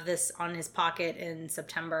still have this on his pocket in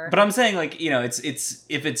September? But I'm saying, like, it's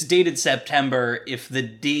if it's dated September, if the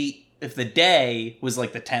day was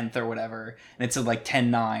like the 10th or whatever, and it said like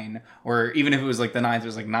 10-9, or even if it was like the 9th, it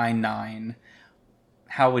was like 9-9.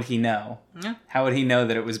 How would he know? Yeah. How would he know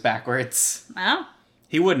that it was backwards? Well,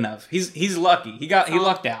 he wouldn't have. He's lucky. He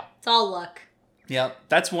lucked out. It's all luck. Yep,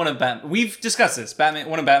 that's one of We've discussed this.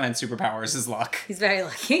 One of Batman's superpowers is luck. He's very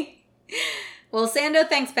lucky. Well, Sando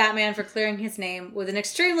thanks Batman for clearing his name with an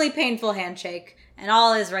extremely painful handshake, and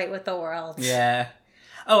all is right with the world. Yeah.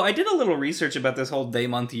 Oh, I did a little research about this whole day,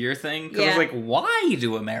 month, year thing. Because I was like, why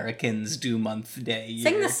do Americans do month, day, year?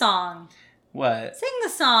 Sing the song. What? Sing the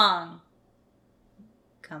song.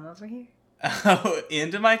 Come over here. Oh,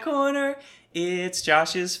 into my corner. It's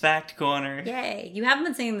Josh's Fact Corner. Yay. You haven't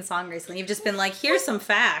been singing the song recently. You've just been like, here's some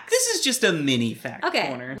facts. This is just a mini Fact Okay.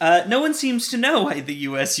 Corner. No one seems to know why the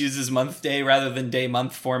U.S. uses month-day rather than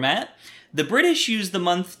day-month format. The British use the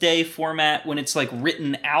month-day format when it's, like,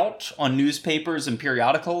 written out on newspapers and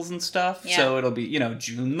periodicals and stuff. Yeah. So it'll be,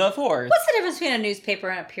 June the 4th. What's the difference between a newspaper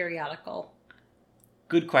and a periodical?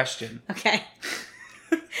 Good question. Okay.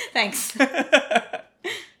 Thanks.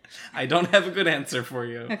 I don't have a good answer for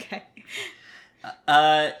you. Okay.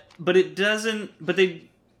 But it doesn't. But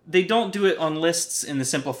they don't do it on lists in the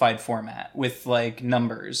simplified format with like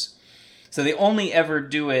numbers. So they only ever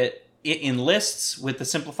do it in lists with the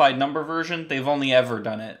simplified number version. They've only ever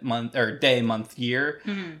done it month or day, month, year.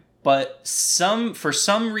 Mm-hmm. But for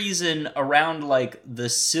some reason around like the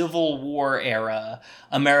Civil War era,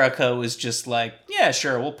 America was just like, yeah,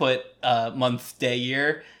 sure, we'll put month, day,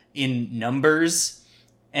 year in numbers,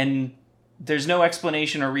 and there's no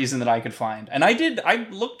explanation or reason that I could find. And I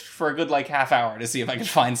looked for a good like half hour to see if I could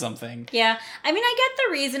find something. Yeah, I mean, I get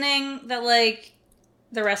the reasoning that like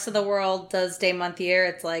the rest of the world does day, month, year.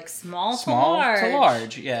 It's like small to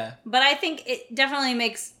large, yeah. But I think it definitely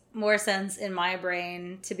makes more sense in my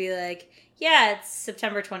brain to be like, yeah, it's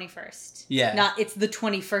September 21st. Yeah. Not, it's the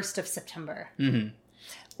 21st of September. Mm-hmm.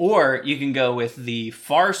 Or you can go with the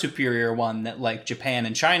far superior one that like Japan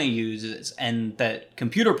and China uses and that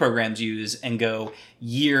computer programs use and go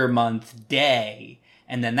year, month, day.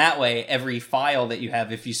 And then that way, every file that you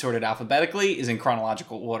have, if you sort it alphabetically, is in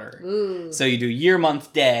chronological order. Ooh. So you do year,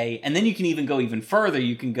 month, day, and then you can even go even further.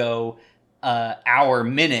 You can go hour,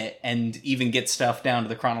 minute, and even get stuff down to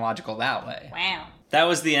the chronological that way. Wow. That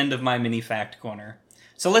was the end of my mini fact corner.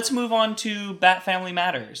 So let's move on to Bat Family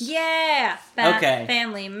Matters. Yeah! Bat Okay.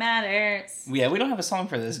 Family Matters. Yeah, we don't have a song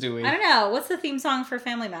for this, do we? I don't know. What's the theme song for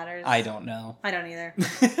Family Matters? I don't know. I don't either.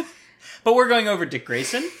 But we're going over Dick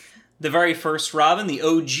Grayson, the very first Robin, the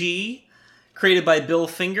OG. Created by Bill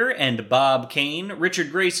Finger and Bob Kane,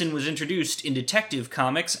 Richard Grayson was introduced in Detective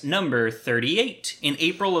Comics number 38 in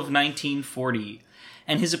April of 1940.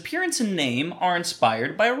 And his appearance and name are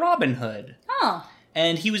inspired by Robin Hood. Oh.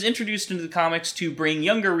 And he was introduced into the comics to bring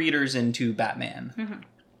younger readers into Batman. Mm-hmm.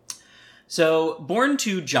 So, born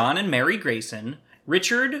to John and Mary Grayson,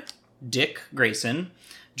 Richard Dick Grayson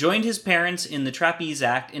joined his parents in the Trapeze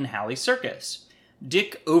Act in Halley Circus.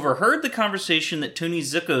 Dick overheard the conversation that Tony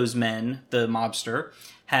Zucco's men, the mobster,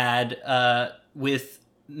 had with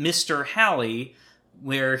Mr. Halley,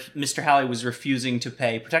 where Mr. Halley was refusing to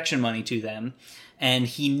pay protection money to them. And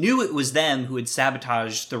he knew it was them who had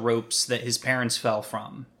sabotaged the ropes that his parents fell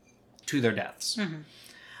from to their deaths.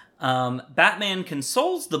 Mm-hmm. Batman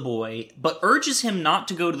consoles the boy, but urges him not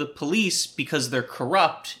to go to the police because they're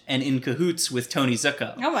corrupt and in cahoots with Tony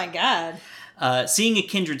Zucco. Oh my god. Seeing a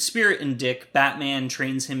kindred spirit in Dick, Batman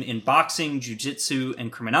trains him in boxing, jiu-jitsu,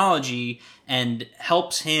 and criminology, and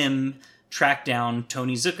helps him track down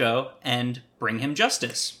Tony Zucco and bring him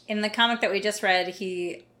justice. In the comic that we just read,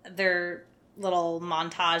 their little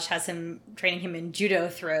montage has him training him in judo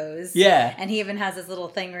throws. Yeah. And he even has this little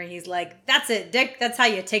thing where he's like, "That's it, Dick. That's how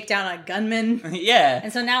you take down a gunman." Yeah.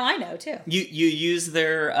 And so now I know too. You use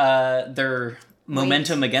their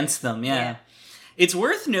momentum against them. Yeah. It's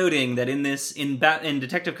worth noting that in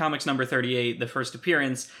Detective Comics number 38, the first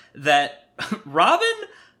appearance, that Robin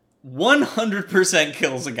 100%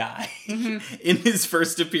 kills a guy in his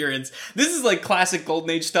first appearance. This is like classic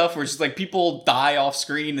Golden Age stuff where it's just like people die off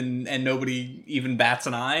screen and nobody even bats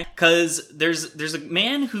an eye. Because there's a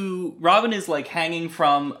man who Robin is like hanging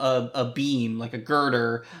from a beam, like a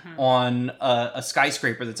girder, on a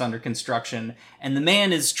skyscraper that's under construction, and the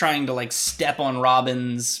man is trying to like step on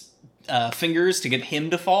Robin's fingers to get him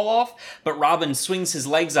to fall off, but Robin swings his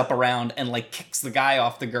legs up around and like kicks the guy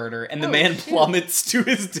off the girder, and the man plummets to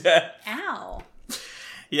his death. Ow.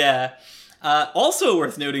 Yeah. Also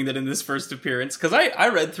worth noting that in this first appearance, because I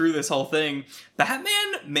read through this whole thing,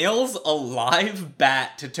 Batman mails a live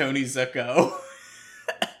bat to Tony Zucco.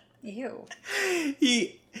 Ew.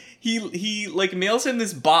 He like mails him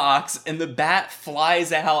this box, and the bat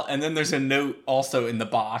flies out, and then there's a note also in the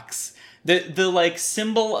box. The like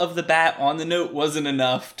symbol of the bat on the note wasn't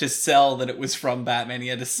enough to sell that it was from Batman. He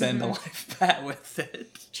had to send a live bat with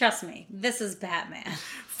it. Trust me, this is Batman.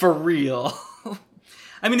 For real.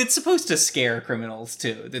 I mean, it's supposed to scare criminals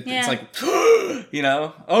too. It's like, you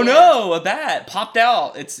know, oh no, a bat popped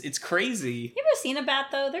out. It's crazy. You ever seen a bat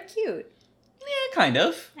though? They're cute. Yeah, kind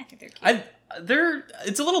of. I think they're cute.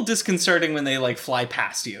 It's a little disconcerting when they like fly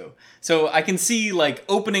past you. So I can see like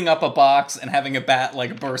opening up a box and having a bat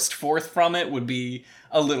like burst forth from it would be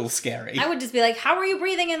a little scary. I would just be like, "How are you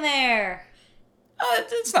breathing in there?"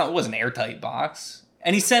 It wasn't an airtight box.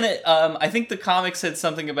 And he sent it, I think the comic said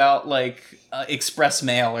something about like express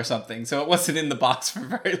mail or something. So it wasn't in the box for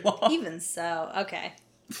very long. Even so, okay.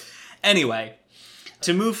 Anyway,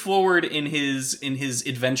 to move forward in his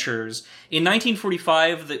adventures, in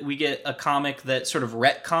 1945 that we get a comic that sort of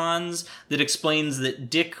retcons, that explains that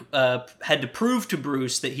Dick had to prove to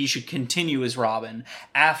Bruce that he should continue as Robin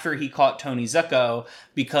after he caught Tony Zucco,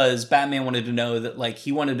 because Batman wanted to know that like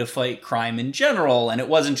he wanted to fight crime in general, and it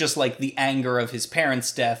wasn't just like the anger of his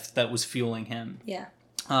parents' death that was fueling him. Yeah.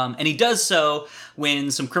 And he does so when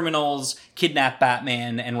some criminals kidnap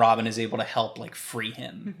Batman, and Robin is able to help like free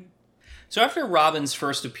him. Mm-hmm. So after Robin's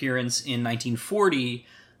first appearance in 1940,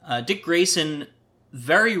 Dick Grayson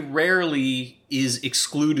very rarely is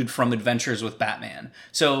excluded from adventures with Batman.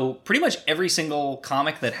 So pretty much every single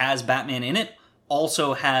comic that has Batman in it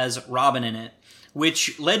also has Robin in it,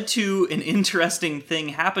 which led to an interesting thing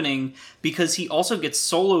happening because he also gets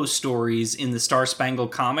solo stories in the Star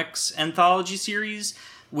Spangled Comics anthology series,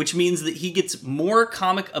 which means that he gets more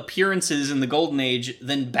comic appearances in the Golden Age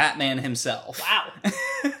than Batman himself. Wow.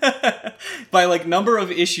 By like number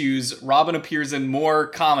of issues, Robin appears in more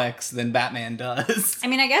comics than Batman does. I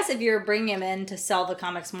mean, I guess if you're bringing him in to sell the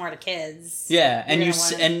comics more to kids. Yeah, and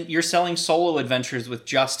you're selling solo adventures with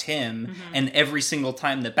just him, and every single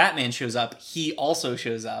time that Batman shows up, he also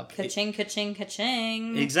shows up. Ka-ching, ka-ching,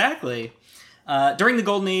 ka-ching. Exactly. During the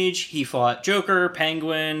Golden Age, he fought Joker,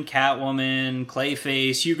 Penguin, Catwoman,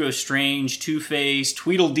 Clayface, Hugo Strange, Two-Face,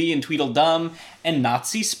 Tweedledee and Tweedledum, and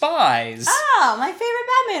Nazi spies. Oh, my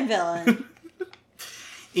favorite Batman villain.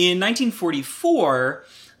 In 1944,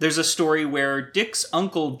 there's a story where Dick's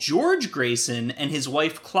uncle George Grayson and his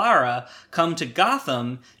wife Clara come to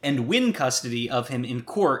Gotham and win custody of him in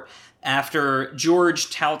court after George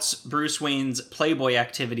touts Bruce Wayne's Playboy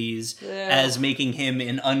activities as making him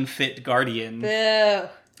an unfit guardian. Boo.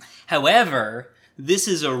 However, this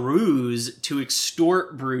is a ruse to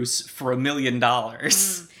extort Bruce for $1 million.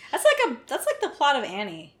 That's like the plot of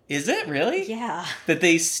Annie. Is it really? Yeah. That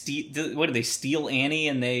they steal? What do they steal Annie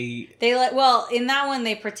and they? Well, in that one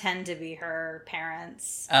they pretend to be her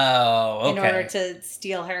parents. Oh, okay. In order to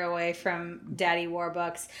steal her away from Daddy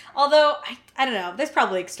Warbucks. Although I don't know, there's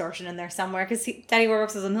probably extortion in there somewhere because Daddy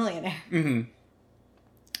Warbucks is a millionaire. Mm-hmm.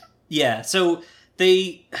 Yeah. So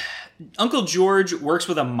Uncle George works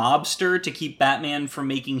with a mobster to keep Batman from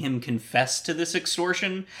making him confess to this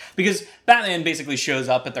extortion. Because Batman basically shows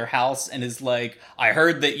up at their house and is like, I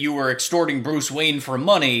heard that you were extorting Bruce Wayne for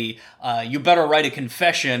money. You better write a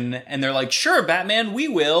confession. And they're like, sure, Batman, we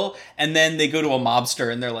will. And then they go to a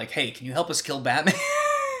mobster and they're like, hey, can you help us kill Batman?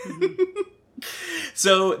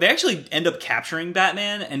 So they actually end up capturing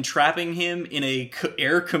Batman and trapping him in a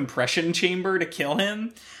air compression chamber to kill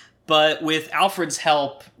him. But with Alfred's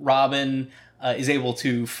help, Robin is able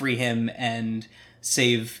to free him and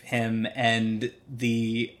save him, and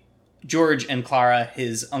the George and Clara,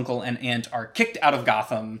 his uncle and aunt, are kicked out of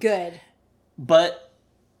Gotham. Good. But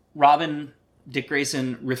Robin, Dick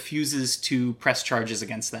Grayson, refuses to press charges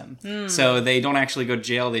against them. So they don't actually go to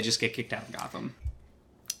jail, they just get kicked out of Gotham.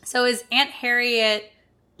 So is Aunt Harriet,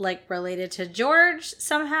 like, related to George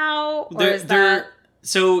somehow? Or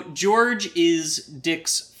So George is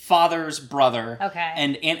Dick's father's brother. Okay.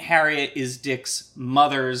 And Aunt Harriet is Dick's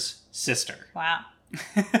mother's sister. Wow.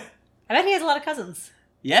 I bet he has a lot of cousins.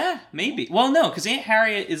 Yeah, maybe. Well, no, because Aunt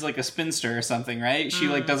Harriet is like a spinster or something, right? She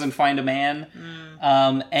like doesn't find a man.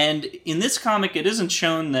 And in this comic, it isn't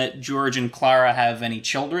shown that George and Clara have any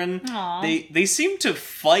children. Aww. They seem to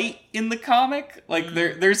fight in the comic. Like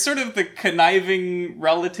they're sort of the conniving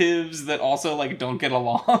relatives that also like don't get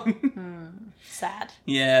along. Sad.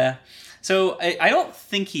 Yeah. So I don't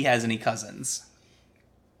think he has any cousins.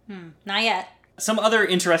 Not yet. Some other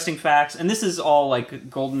interesting facts, and this is all like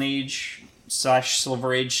Golden Age /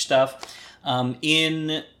 Silver Age stuff.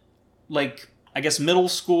 In like, I guess middle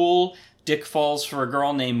school, Dick falls for a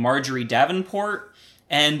girl named Marjorie Davenport,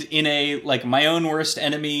 and in a like my own worst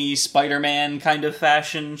enemy Spider-Man kind of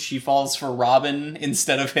fashion, she falls for Robin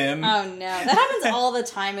instead of him. Oh no, that happens all the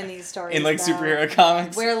time in these stories. In like superhero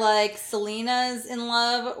comics, where like Selina's in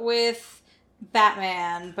love with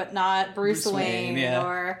Batman, but not Bruce Wayne. Yeah.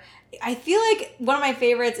 Or I feel like one of my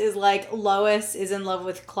favorites is like Lois is in love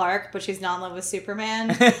with Clark, but she's not in love with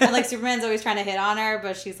Superman. And like Superman's always trying to hit on her,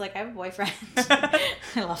 but she's like, I have a boyfriend. I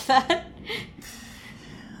love that.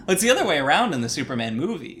 Well, it's the other way around in the Superman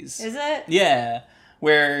movies. Is it? Yeah.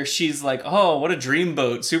 Where she's like, oh, what a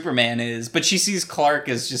dreamboat Superman is. But she sees Clark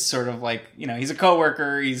as just sort of like, you know, he's a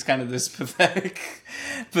coworker. He's kind of this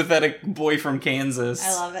pathetic boy from Kansas.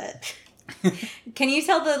 I love it. Can you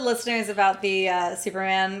tell the listeners about the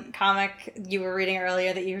Superman comic you were reading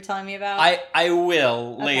earlier that you were telling me about? I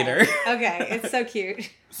will later. Okay, it's so cute.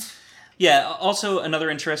 Yeah, also another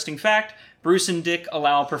interesting fact, Bruce and Dick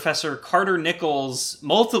allow Professor Carter Nichols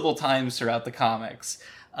multiple times throughout the comics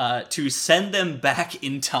to send them back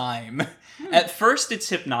in time. At first it's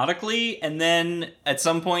hypnotically, and then at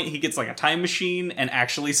some point he gets like a time machine and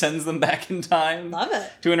actually sends them back in time. Love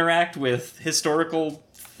it. To interact with historical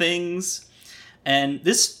things. And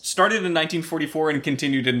this started in 1944 and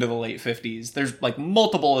continued into the late 50s. There's like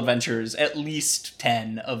multiple adventures, at least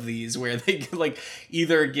 10 of these, where they like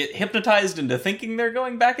either get hypnotized into thinking they're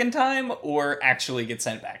going back in time or actually get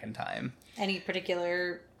sent back in time. Any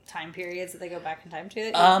particular time periods that they go back in time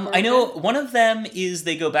to? I know one of them is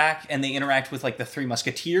they go back and they interact with like the Three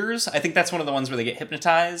Musketeers. I think that's one of the ones where they get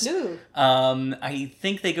hypnotized. Ooh. I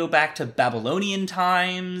think they go back to Babylonian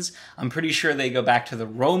times. I'm pretty sure they go back to the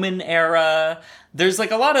Roman era. There's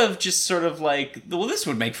like a lot of just sort of like, well, this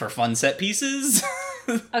would make for fun set pieces.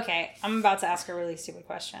 Okay, I'm about to ask a really stupid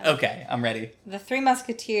question. Okay, I'm ready. The Three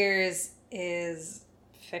Musketeers is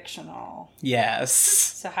fictional. Yes.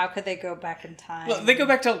 So how could they go back in time? Well, they go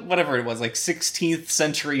back to whatever it was, like 16th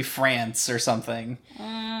century France or something.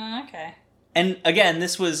 Okay. And again,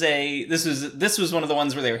 this was one of the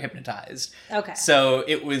ones where they were hypnotized. Okay. So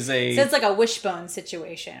it was So it's like a wishbone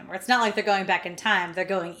situation where it's not like they're going back in time; they're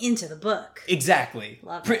going into the book. Exactly.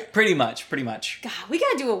 Love it. Pretty much. God, we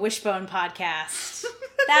gotta do a wishbone podcast.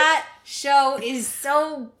 That show is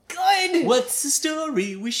so good. What's the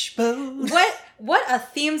story, Wishbone? What a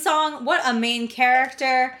theme song! What a main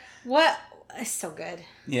character! It's so good.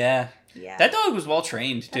 Yeah. Yeah. That dog was well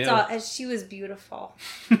trained too. She was beautiful.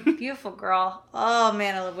 Beautiful girl. Oh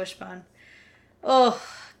man, I love Wishbone. Oh,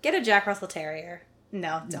 get a Jack Russell Terrier.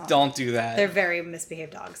 No, don't. Don't do that. They're very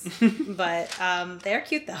misbehaved dogs. But they're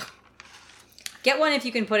cute though. Get one if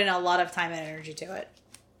you can put in a lot of time and energy to it.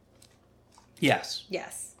 Yes.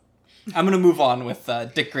 Yes. I'm going to move on with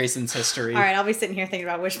Dick Grayson's history. All right, I'll be sitting here thinking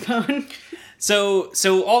about Wishbone. So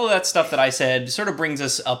all of that stuff that I said sort of brings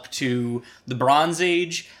us up to the Bronze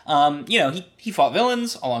Age. He fought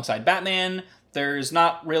villains alongside Batman. There's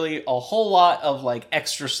not really a whole lot of like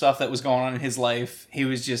extra stuff that was going on in his life. He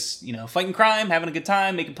was just, fighting crime, having a good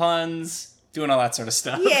time, making puns, doing all that sort of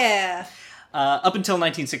stuff. Yeah. Up until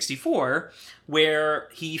 1964, where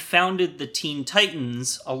he founded the Teen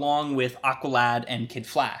Titans along with Aqualad and Kid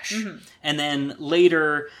Flash. Mm-hmm. And then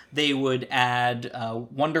later they would add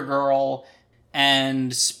Wonder Girl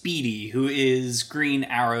and Speedy, who is Green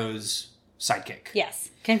Arrow's sidekick. Yes.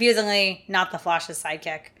 Confusingly, not the Flash's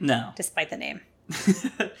sidekick. No. Despite the name.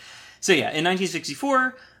 So yeah, in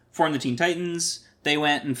 1964, formed the Teen Titans. They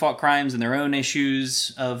went and fought crimes in their own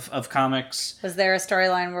issues of comics. Was there a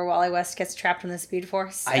storyline where Wally West gets trapped in the Speed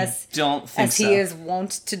Force? I don't think so. As he is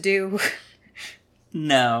wont to do.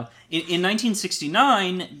 No. In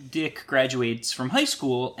 1969, Dick graduates from high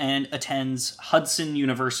school and attends Hudson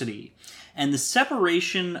University. And the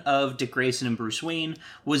separation of Dick Grayson and Bruce Wayne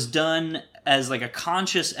was done as like a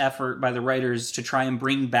conscious effort by the writers to try and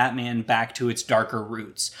bring Batman back to its darker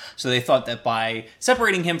roots. So they thought that by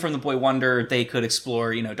separating him from the Boy Wonder, they could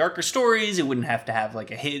explore, darker stories. It wouldn't have to have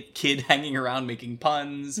like a kid hanging around making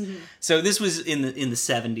puns. Mm-hmm. So this was in the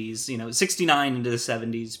 70s, 69 into the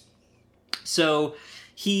 70s. So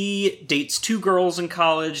he dates two girls in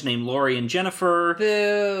college named Lori and Jennifer.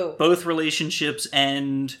 Boo. Both relationships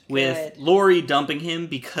end with Lori dumping him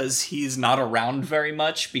because he's not around very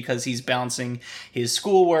much, because he's balancing his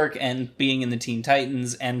schoolwork and being in the Teen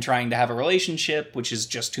Titans and trying to have a relationship, which is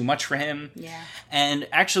just too much for him. Yeah. And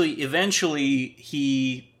actually, eventually,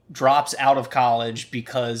 he drops out of college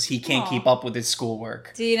because he can't keep up with his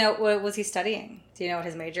schoolwork. Do you know, what was he studying? Do you know what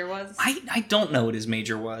his major was? I don't know what his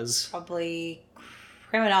major was. Probably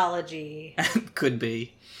criminology. Could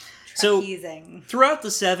be. So, throughout the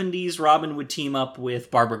 70s, Robin would team up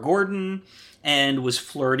with Barbara Gordon and was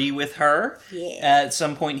flirty with her. Yeah. At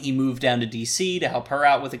some point, he moved down to D.C. to help her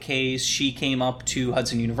out with a case. She came up to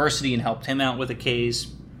Hudson University and helped him out with a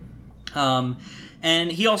case.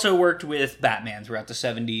 And he also worked with Batman throughout the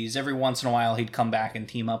 70s. Every once in a while, he'd come back and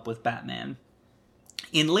team up with Batman.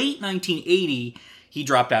 In late 1980... he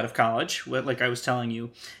dropped out of college, like I was telling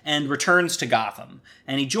you, and returns to Gotham.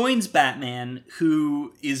 And he joins Batman,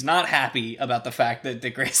 who is not happy about the fact that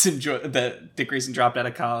Dick Grayson dropped out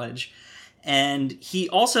of college. And he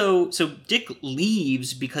also... So Dick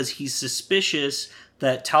leaves because he's suspicious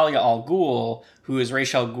that Talia al Ghul, who is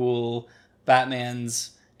Ra's al Ghul,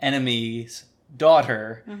 Batman's enemy's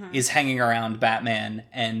daughter, is hanging around Batman.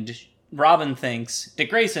 And Dick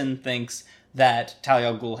Grayson thinks that Talia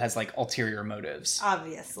al Ghul has like ulterior motives.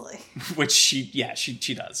 Obviously. Which she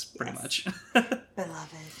does, pretty much.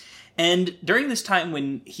 Beloved. And during this time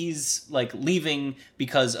when he's like leaving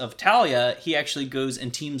because of Talia, he actually goes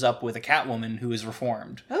and teams up with a Catwoman who is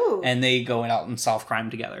reformed. Ooh. And they go out and solve crime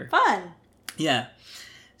together. Fun. Yeah.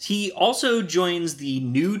 He also joins the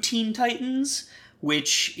new Teen Titans,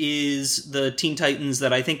 which is the Teen Titans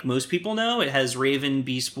that I think most people know. It has Raven,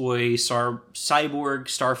 Beast Boy, Cyborg,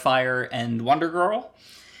 Starfire, and Wonder Girl.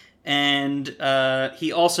 And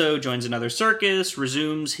he also joins another circus,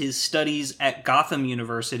 resumes his studies at Gotham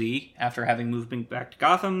University after having moved back to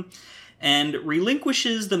Gotham, and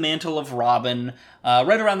relinquishes the mantle of Robin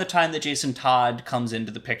right around the time that Jason Todd comes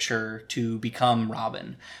into the picture to become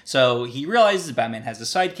Robin. So he realizes Batman has a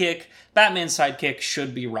sidekick. Batman's sidekick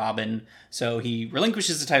should be Robin. So he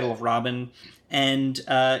relinquishes the title of Robin and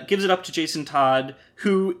gives it up to Jason Todd,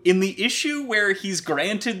 who, in the issue where he's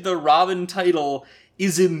granted the Robin title,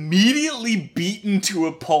 is immediately beaten to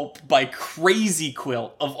a pulp by Crazy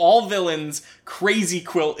Quilt. Of all villains, Crazy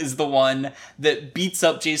Quilt is the one that beats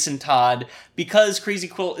up Jason Todd because Crazy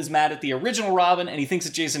Quilt is mad at the original Robin and he thinks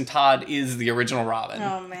that Jason Todd is the original Robin.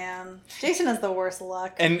 Oh man. Jason has the worst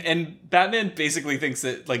luck. And Batman basically thinks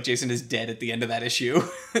that like Jason is dead at the end of that issue.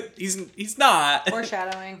 he's not.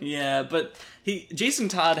 Foreshadowing. Yeah, but Jason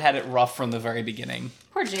Todd had it rough from the very beginning.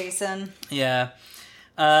 Poor Jason. Yeah.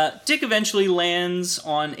 Dick eventually lands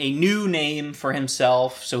on a new name for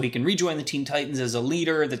himself so he can rejoin the Teen Titans as a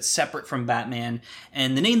leader that's separate from Batman.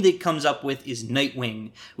 And the name that he comes up with is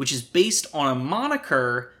Nightwing, which is based on a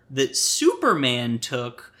moniker that Superman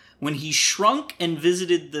took when he shrunk and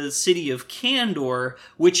visited the city of Kandor,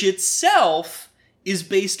 which itself is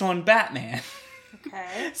based on Batman.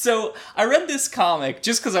 Okay. So I read this comic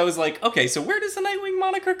just because I was like, okay, so where does the Nightwing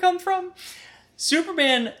moniker come from?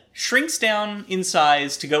 Superman shrinks down in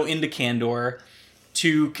size to go into Kandor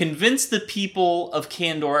to convince the people of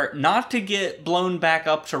Kandor not to get blown back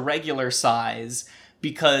up to regular size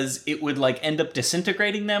because it would like end up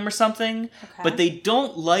disintegrating them or something. Okay. But they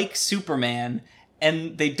don't like Superman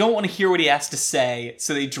and they don't want to hear what he has to say,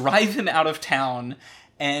 so they drive him out of town.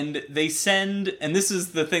 And they send, and this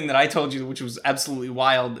is the thing that I told you, which was absolutely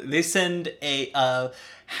wild. They send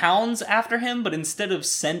hounds after him, but instead of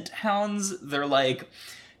scent hounds, they're like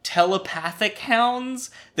telepathic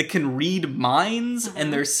hounds that can read minds,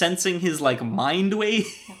 and they're sensing his like mind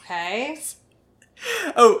waves. Okay.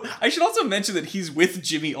 Oh, I should also mention that he's with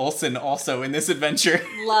Jimmy Olsen also in this adventure.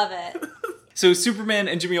 Love it. So Superman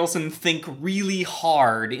and Jimmy Olsen think really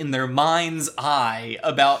hard in their mind's eye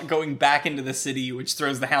about going back into the city, which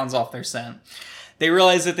throws the hounds off their scent. They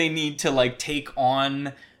realize that they need to like take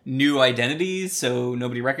on new identities so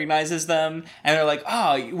nobody recognizes them, and they're like,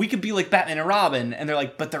 oh, we could be like Batman and Robin, and they're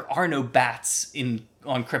like, but there are no bats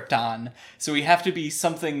on Krypton, so we have to be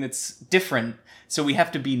something that's different. So we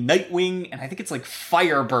have to be Nightwing, and I think it's like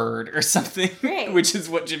Firebird or something, Great. Which is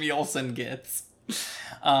what Jimmy Olsen gets.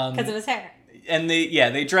 Because of his hair. And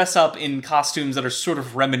they dress up in costumes that are sort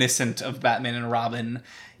of reminiscent of Batman and Robin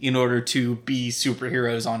in order to be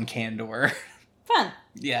superheroes on Kandor. Fun.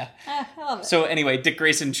 Yeah. I love it. So anyway, Dick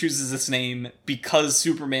Grayson chooses this name because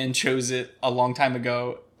Superman chose it a long time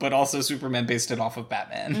ago, but also Superman based it off of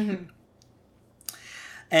Batman. Mm-hmm.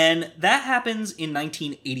 And that happens in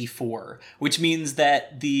 1984, which means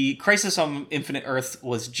that the Crisis on Infinite Earth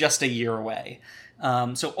was just a year away.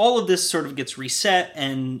 So all of this sort of gets reset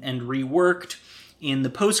and reworked in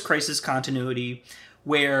the post-Crisis continuity,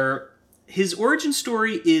 where his origin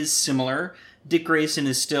story is similar. Dick Grayson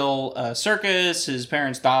is still a circus, his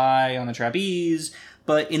parents die on the trapeze,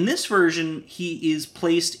 but in this version, he is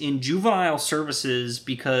placed in juvenile services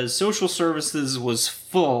because social services was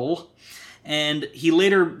full, and he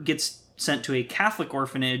later gets sent to a Catholic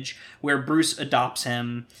orphanage where Bruce adopts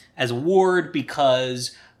him as a ward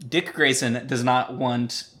because Dick Grayson does not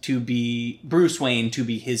want to be Bruce Wayne to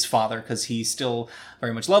be his father because he still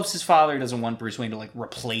very much loves his father, doesn't want Bruce Wayne to like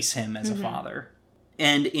replace him as a father.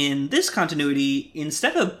 And in this continuity,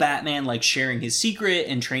 instead of Batman like sharing his secret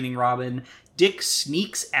and training Robin, Dick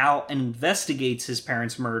sneaks out and investigates his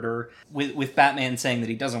parents' murder with Batman saying that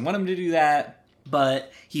he doesn't want him to do that.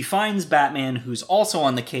 But he finds Batman, who's also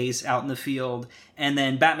on the case, out in the field, and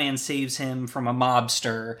then Batman saves him from a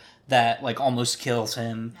mobster that like almost kills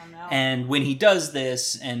him. Oh, no. And when he does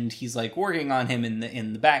this, and he's like working on him in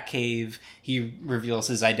the Batcave, he reveals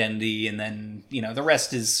his identity, and then the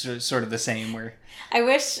rest is sort of the same. Where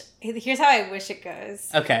here's how I wish it goes.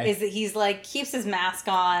 Okay, is that he's like keeps his mask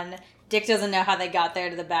on. Dick doesn't know how they got there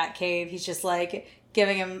to the Batcave. He's just like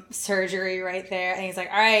giving him surgery right there, and he's like,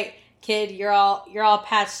 all right, kid, you're all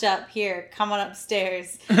patched up. Here, come on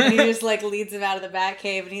upstairs. And he just like leads him out of the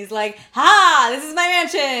Batcave, and he's like, "Ha! This is my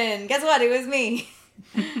mansion. Guess what? It was me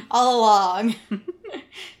all along."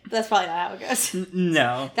 That's probably not how it goes.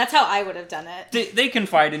 No, that's how I would have done it. They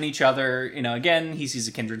confide in each other. Again, he sees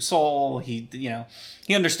a kindred soul. He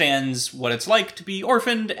understands what it's like to be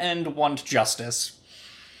orphaned and want justice.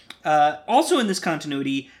 Also, in this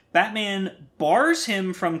continuity, Batman bars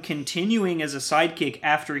him from continuing as a sidekick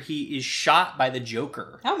after he is shot by the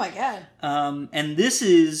Joker. Oh my god. And this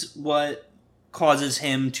is what causes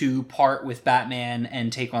him to part with Batman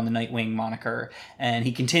and take on the Nightwing moniker. And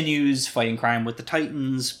he continues fighting crime with the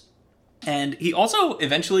Titans. And he also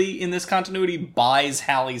eventually, in this continuity, buys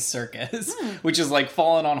Halley's Circus, which is like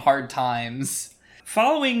fallen on hard times.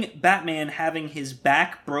 Following Batman having his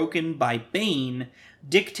back broken by Bane,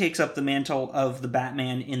 Dick takes up the mantle of the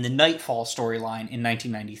Batman in the Nightfall storyline in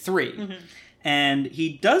 1993. And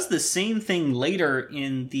he does the same thing later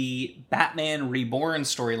in the Batman Reborn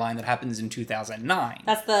storyline that happens in 2009.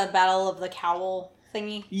 That's the Battle of the Cowl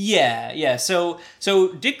thingy? Yeah. So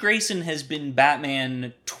Dick Grayson has been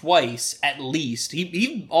Batman twice, at least.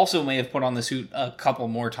 He also may have put on the suit a couple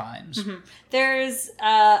more times. Mm-hmm. There's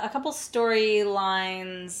a couple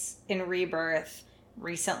storylines in Rebirth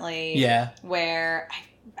recently where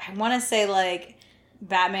I want to say, like,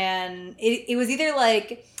 Batman... It was either,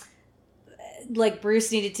 like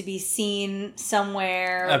Bruce needed to be seen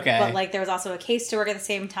somewhere, but like there was also a case to work at the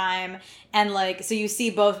same time, and like so you see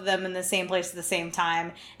both of them in the same place at the same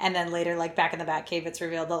time, and then later, like back in the Batcave, it's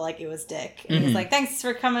revealed that like it was Dick, and he's like, "Thanks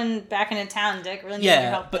for coming back into town, Dick. Really need your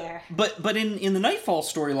help there." But in the Nightfall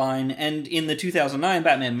storyline and in the 2009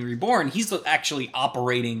 Batman Reborn, he's actually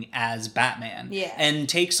operating as Batman, and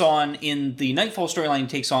takes on in the Nightfall storyline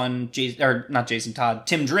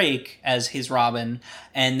Tim Drake as his Robin,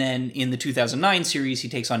 and then in the 2009 series, he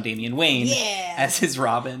takes on Damian Wayne as his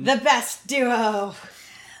Robin. The best duo!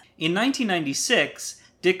 In 1996,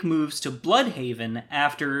 Dick moves to Bloodhaven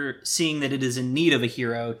after seeing that it is in need of a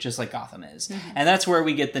hero, just like Gotham is. Mm-hmm. And that's where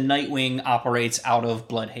we get the Nightwing operates out of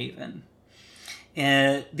Bloodhaven.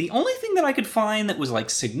 The only thing that I could find that was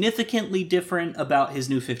like significantly different about his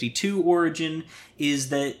New 52 origin is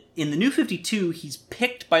that in the New 52, he's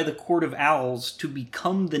picked by the Court of Owls to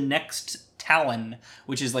become the next Talon,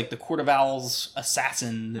 which is like the Court of Owls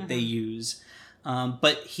assassin that they use.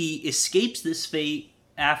 But he escapes this fate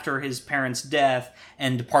after his parents' death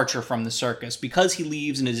and departure from the circus. Because he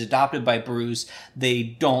leaves and is adopted by Bruce, they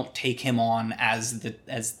don't take him on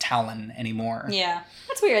as Talon anymore. Yeah,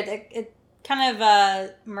 that's weird. It kind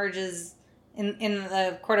of merges in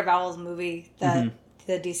the Court of Owls movie that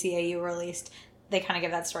the DCAU released. They kind of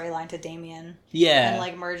give that storyline to Damian. Yeah. And,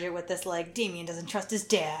 like, merge it with this, like, Damian doesn't trust his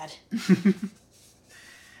dad.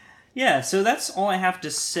 Yeah, so that's all I have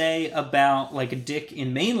to say about, like, Dick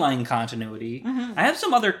in mainline continuity. I have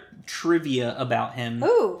some other trivia about him.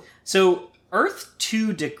 Ooh. So, Earth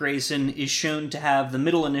 2 Dick Grayson is shown to have the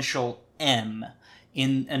middle initial M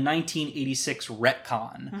in a 1986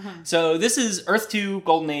 retcon. So, this is Earth 2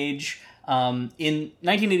 Golden Age... in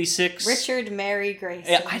 1986... Richard Mary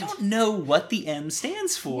Grayson. I don't know what the M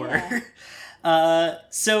stands for. Yeah.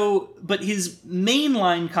 But his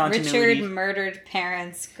mainline continuity... Richard Murdered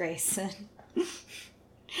Parents Grayson.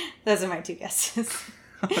 Those are my two guesses.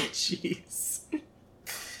 Oh, jeez.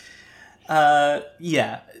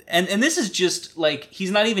 Yeah. And this is just, like,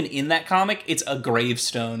 he's not even in that comic. It's a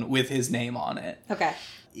gravestone with his name on it. Okay.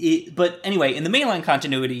 But anyway, in the mainline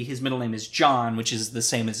continuity, his middle name is John, which is the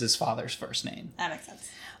same as his father's first name. That makes sense.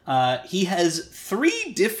 He has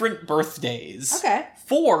 3 different birthdays. Okay.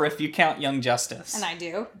 4 if you count Young Justice. And I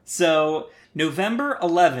do. So, November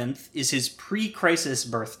 11th is his pre-crisis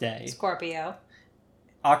birthday. Scorpio.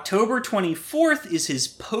 October 24th is his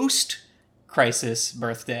post-crisis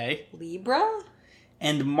birthday. Libra?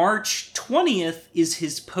 And March 20th is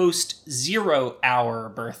his post-zero hour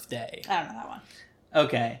birthday. I don't know that one.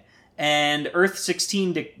 Okay. And Earth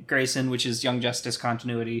 16 Dick Grayson, which is Young Justice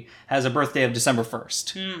continuity, has a birthday of December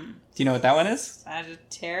 1st. Do you know what that one is?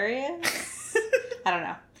 Sagittarius? I don't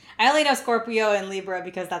know. I only know Scorpio and Libra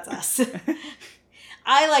because that's us.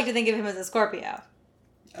 I like to think of him as a Scorpio.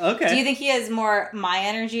 Okay. Do you think he has more my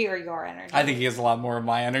energy or your energy? I think he has a lot more of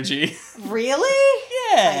my energy. Really?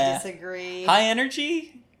 Yeah. I disagree. High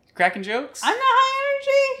energy? Cracking jokes? I'm not high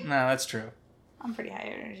energy. No, that's true. I'm pretty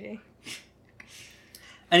high energy.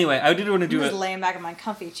 Anyway, I did want to do I'm just laying back in my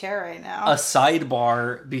comfy chair right now. A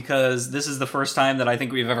sidebar, because this is the first time that I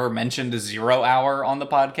think we've ever mentioned a 0 hour on the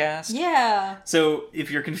podcast. Yeah. So, if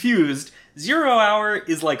you're confused, 0 hour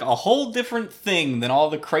is like a whole different thing than all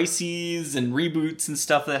the crises and reboots and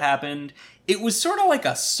stuff that happened. It was sort of like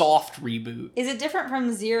a soft reboot. Is it different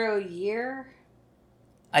from 0 year?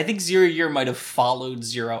 I think 0 year might have followed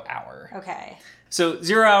 0 hour. Okay. So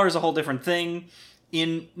 0 hour is a whole different thing.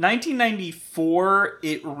 In 1994,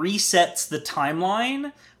 it resets the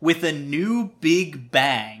timeline with a new Big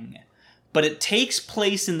Bang, but it takes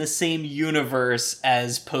place in the same universe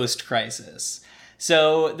as Post-Crisis.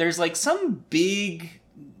 So there's like some big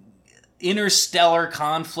interstellar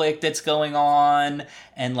conflict that's going on,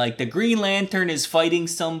 and like the Green Lantern is fighting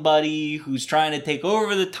somebody who's trying to take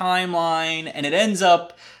over the timeline, and it ends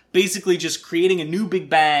up basically just creating a new Big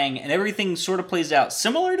Bang, and everything sort of plays out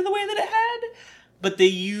similar to the way that it had. But they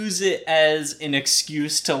use it as an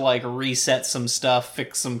excuse to, like, reset some stuff,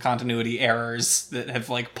 fix some continuity errors that have,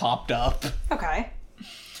 like, popped up. Okay.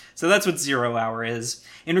 So that's what 0 hour is.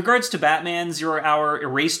 In regards to Batman, 0 hour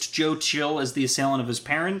erased Joe Chill as the assailant of his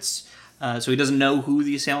parents. so he doesn't know who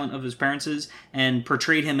the assailant of his parents is, and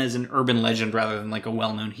portrayed him as an urban legend rather than like a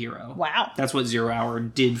well-known hero. Wow. That's what Zero Hour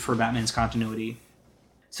did for Batman's continuity.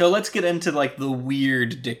 So let's get into like the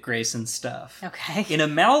weird Dick Grayson stuff. Okay. In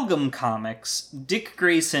Amalgam Comics, Dick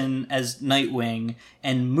Grayson as Nightwing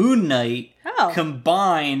and Moon Knight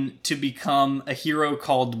combine to become a hero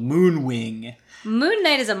called Moonwing. Moon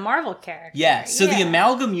Knight is a Marvel character. Yeah, so the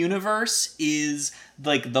Amalgam universe is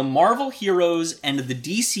like the Marvel heroes and the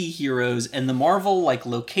DC heroes, and the Marvel like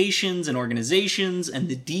locations and organizations and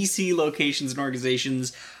the DC locations and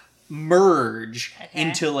organizations merge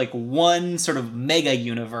into like one sort of mega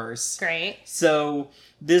universe. Great. So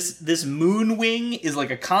this Moonwing is like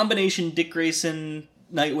a combination Dick Grayson,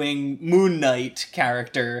 Nightwing, Moon Knight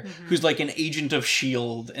character who's like an agent of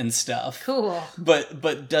S.H.I.E.L.D. and stuff. Cool.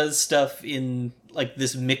 But does stuff in like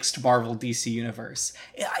this mixed Marvel DC universe.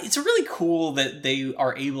 It's really cool that they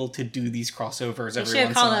are able to do these crossovers every once in a while. They should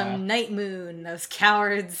have called them Night Moon, those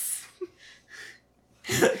cowards.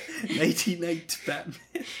 Nighty Night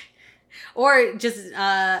Batman. Or just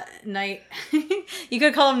Night. You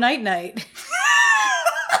could call him Night Night.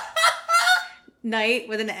 Night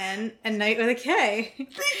with an N and Night with a K. They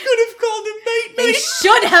could have called him Night Night. They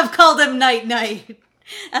should have called him Night Night.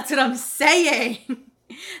 That's what I'm saying.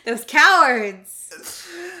 Those cowards.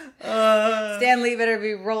 Stan Lee better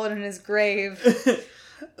be rolling in his grave.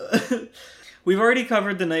 We've already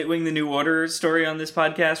covered the Nightwing the New Order story on this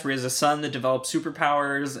podcast, where he has a son that develops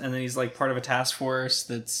superpowers, and then he's like part of a task force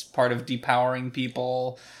that's part of depowering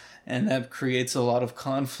people, and that creates a lot of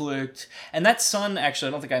conflict. And that son, actually,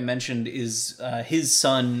 I don't think I mentioned, is his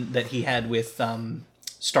son that he had with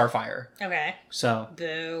Starfire. Okay. So.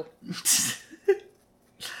 Boo.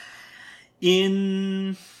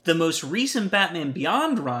 In the most recent Batman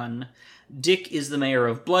Beyond run, Dick is the mayor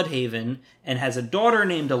of Bloodhaven and has a daughter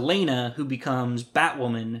named Elena who becomes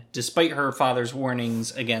Batwoman despite her father's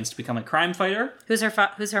warnings against becoming a crime fighter. Who's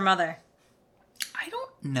her mother? I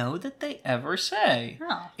don't know that they ever say.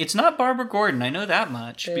 Oh. It's not Barbara Gordon, I know that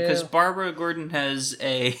much, Boo. because Barbara Gordon has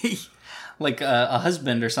a like a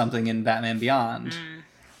husband or something in Batman Beyond.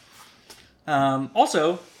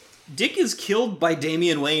 Also, Dick is killed by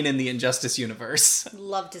Damian Wayne in the Injustice universe.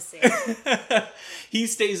 Love to see it. He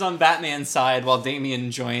stays on Batman's side while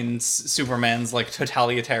Damian joins Superman's like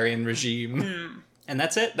totalitarian regime. And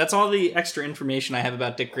that's it. That's all the extra information I have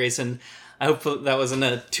about Dick Grayson. I hope that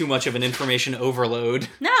wasn't too much of an information overload.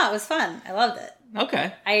 No, it was fun. I loved it.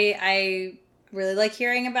 Okay. I really like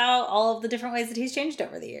hearing about all of the different ways that he's changed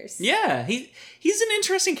over the years. Yeah, he's an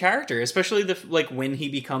interesting character, especially when he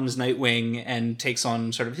becomes Nightwing and takes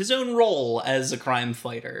on sort of his own role as a crime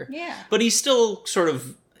fighter. Yeah. But he's still sort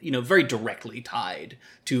of, very directly tied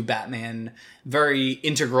to Batman, very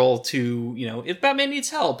integral to, if Batman needs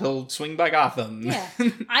help, he'll swing by Gotham. Yeah.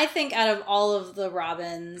 I think out of all of the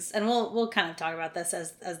Robins, and we'll kind of talk about this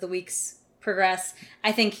as the weeks progress,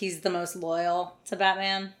 I think he's the most loyal to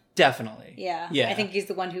Batman. Definitely. Yeah. Yeah. I think he's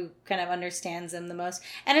the one who kind of understands him the most.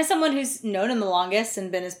 And as someone who's known him the longest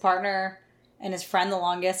and been his partner and his friend the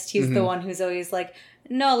longest, he's the one who's always like,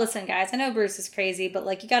 no, listen, guys, I know Bruce is crazy,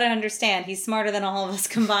 but you gotta understand, he's smarter than all of us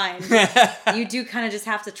combined. You do kind of just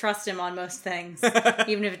have to trust him on most things,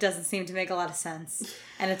 even if it doesn't seem to make a lot of sense.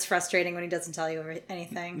 And it's frustrating when he doesn't tell you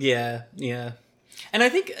anything. Yeah, yeah. And I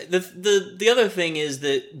think the other thing is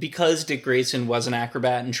that because Dick Grayson was an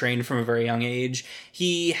acrobat and trained from a very young age,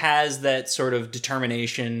 he has that sort of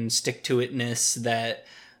determination, stick-to-itness that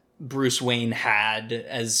Bruce Wayne had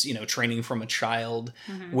as, training from a child.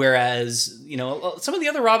 Whereas, some of the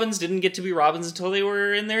other Robins didn't get to be Robins until they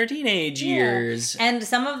were in their teenage years. And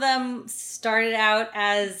some of them started out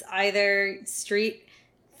as either street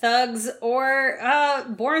thugs or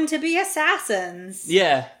born to be assassins.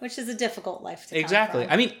 Yeah. Which is a difficult life to Exactly. come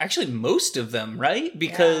from. I mean, actually most of them, right?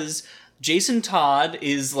 Because Jason Todd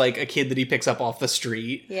is like a kid that he picks up off the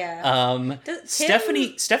street. Yeah.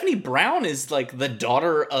 Stephanie Brown is like the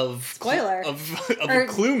daughter of Spoiler. of a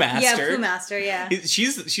Clue Master. Yeah, Clue Master, yeah.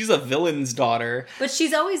 She's a villain's daughter. But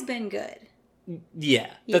she's always been good. Yeah,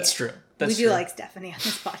 that's true. We do like Stephanie on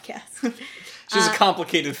this podcast. She's a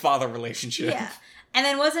complicated father relationship. Yeah. And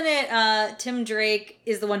then wasn't it Tim Drake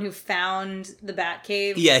is the one who found the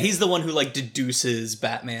Batcave? Yeah, he's the one who deduces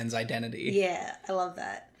Batman's identity. Yeah, I love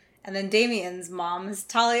that. And then Damian's mom is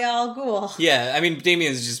Talia al Ghul. Yeah, I mean,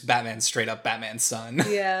 Damian's just straight up Batman's son.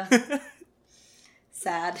 Yeah.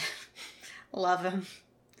 Sad. Love him.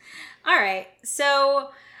 All right,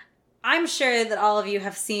 so I'm sure that all of you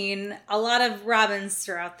have seen a lot of Robins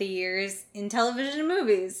throughout the years in television and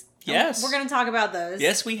movies. Yes. We're going to talk about those.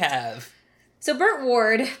 Yes, we have. So Burt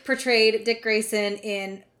Ward portrayed Dick Grayson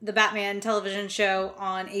in the Batman television show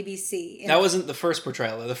on ABC. That wasn't the first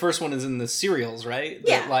portrayal, though. The first one is in the serials, right?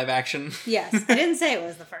 The Yeah. live action? Yes. I didn't say it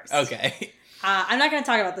was the first. Okay. I'm not going to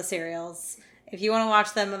talk about the serials. If you want to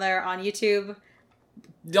watch them, they're on YouTube.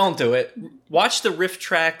 Don't do it. Watch the Riff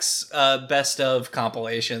Tracks best of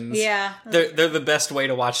compilations. Yeah. They're the best way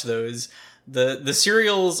to watch those. The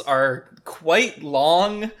serials are quite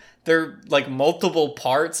long. They're like multiple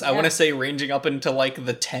parts. I want to say ranging up into like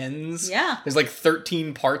the 10s. Yeah. There's like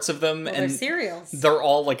 13 parts of them. Well, and they're serials. they're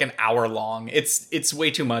all like an hour long. It's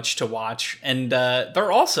way too much to watch. And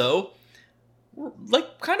they're also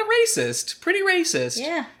like kind of racist. Pretty racist.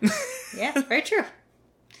 Yeah. Yeah, very true.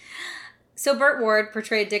 So Burt Ward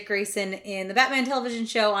portrayed Dick Grayson in the Batman television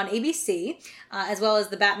show on ABC, as well as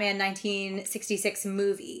the Batman 1966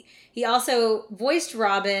 movie. He also voiced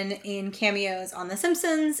Robin in cameos on The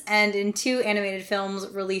Simpsons and in 2 animated films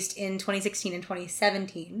released in 2016 and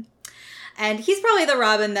 2017. And he's probably the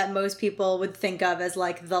Robin that most people would think of as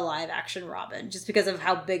like the live action Robin, just because of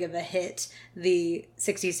how big of a hit the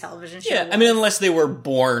 60s television show was. I mean, unless they were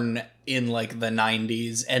born in like the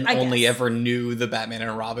 90s and only ever knew the Batman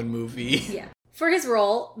and Robin movie. Yeah. For his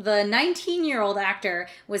role, the 19-year-old actor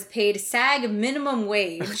was paid SAG minimum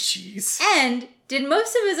wage. Jeez. And did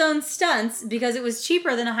most of his own stunts because it was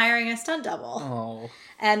cheaper than hiring a stunt double. Oh.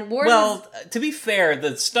 And Ward to be fair,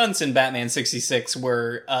 the stunts in Batman 66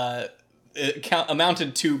 were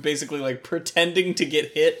amounted to basically like pretending to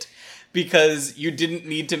get hit because you didn't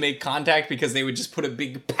need to make contact because they would just put a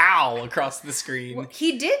big pow across the screen.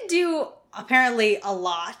 He did do apparently a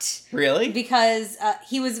lot. Really? Because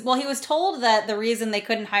he was told that the reason they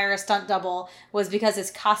couldn't hire a stunt double was because his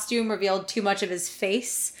costume revealed too much of his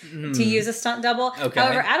face to use a stunt double. Okay.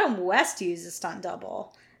 However, Adam West used a stunt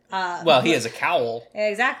double. Well, he has a cowl.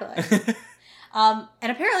 Exactly. And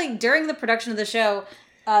apparently during the production of the show,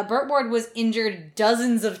 Burt Ward was injured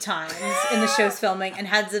dozens of times in the show's filming and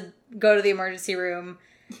had to go to the emergency room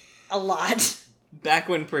a lot. Back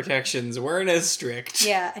when protections weren't as strict.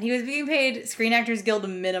 Yeah, and he was being paid Screen Actors Guild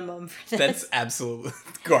minimum for this. That's absolute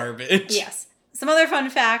garbage. Yes. Some other fun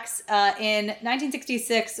facts. In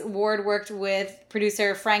 1966, Ward worked with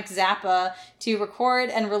producer Frank Zappa to record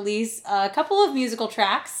and release a couple of musical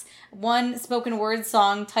tracks. One spoken word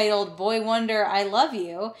song titled Boy Wonder, I Love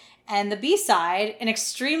You. And the B-side, an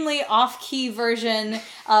extremely off-key version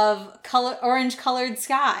of Orange Colored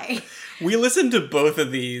Sky. We listened to both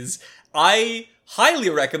of these. I highly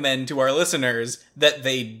recommend to our listeners that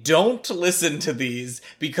they don't listen to these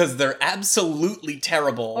because they're absolutely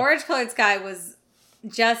terrible. Orange Colored Sky was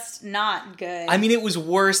just not good. I mean, it was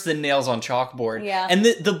worse than Nails on Chalkboard. Yeah. And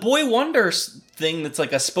the Boy Wonder thing that's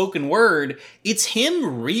like a spoken word, it's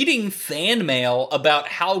him reading fan mail about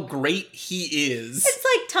how great he is. It's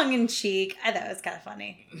like tongue-in-cheek. I thought it was kind of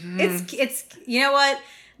funny. It's you know what?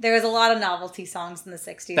 There was a lot of novelty songs in the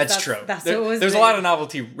 60s. That's true. That's what was There's big. a lot of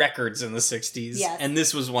novelty records in the 60s, Yes. and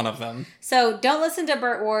this was one of them. So don't listen to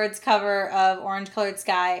Burt Ward's cover of Orange Colored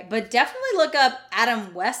Sky, but definitely look up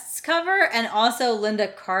Adam West's cover and also Linda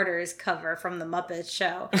Carter's cover from The Muppets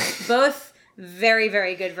Show. Both very,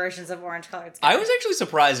 very good versions of Orange Colored Sky. I was actually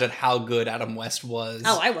surprised at how good Adam West was.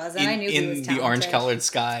 Oh, I wasn't. I knew he was talented. In the Orange Colored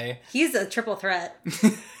Sky. He's a triple threat.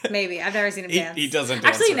 Maybe. I've never seen him dance. He doesn't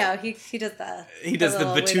dance. Actually, no. He does the... He does the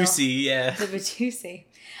Batusi, yeah. The Batusi.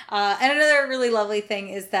 And another really lovely thing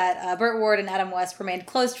is that Burt Ward and Adam West remained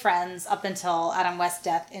close friends up until Adam West's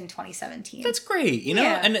death in 2017. That's great, you know?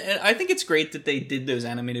 Yeah. And I think it's great that they did those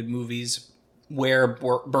animated movies where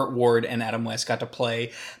Burt Ward and Adam West got to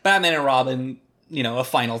play Batman and Robin, you know, a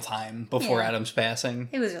final time before Adam's passing.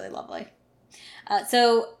 It was really lovely.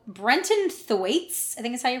 So Brenton Thwaites, I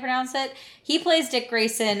think is how you pronounce it, he plays Dick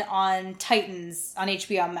Grayson on Titans on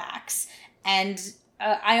HBO Max. And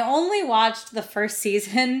I only watched the first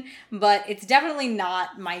season, but it's definitely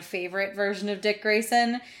not my favorite version of Dick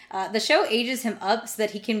Grayson. The show ages him up so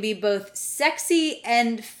that he can be both sexy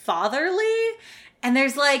and fatherly. And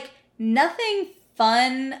there's like nothing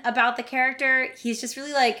fun about the character. He's just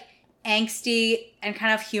really like angsty and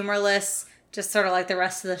kind of humorless, just sort of like the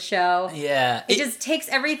rest of the show. Yeah. It just takes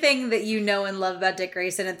everything that you know and love about Dick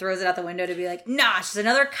Grayson and throws it out the window to be like, nah, it's just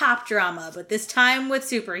another cop drama, but this time with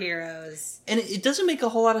superheroes. And it doesn't make a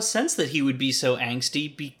whole lot of sense that he would be so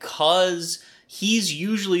angsty because he's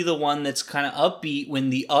usually the one that's kind of upbeat when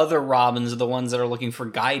the other Robins are the ones that are looking for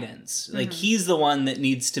guidance. Like, he's the one that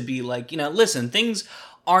needs to be like, you know, listen, things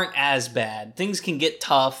aren't as bad. Things can get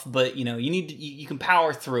tough, but you know, you can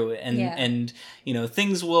power through it, and you know,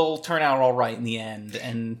 things will turn out all right in the end.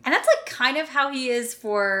 And that's like kind of how he is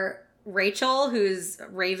for Rachel, who's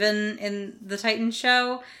Raven in the Titans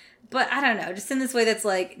show. but I don't know, just in this way that's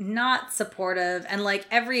like not supportive, and like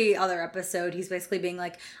every other episode he's basically being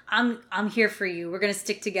like, I'm here for you, we're gonna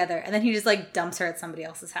stick together, and then he just like dumps her at somebody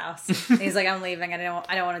else's house. And he's like, I'm leaving, I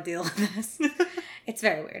don't want to deal with this. It's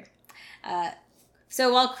very weird.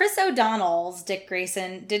 So while Chris O'Donnell's Dick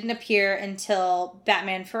Grayson didn't appear until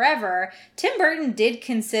Batman Forever, Tim Burton did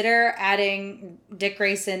consider adding Dick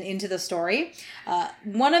Grayson into the story.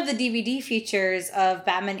 One of the DVD features of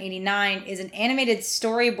Batman 89 is an animated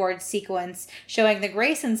storyboard sequence showing the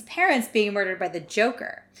Graysons' parents being murdered by the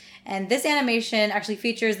Joker. And this animation actually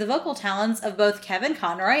features the vocal talents of both Kevin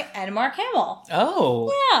Conroy and Mark Hamill.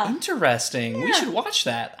 Oh, yeah. Interesting. Yeah. We should watch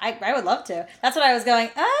that. I would love to. That's what I was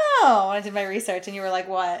going, oh, when I did my research, and you were like,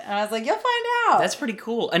 what? And I was like, you'll find out. That's pretty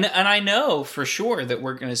cool. And I know for sure that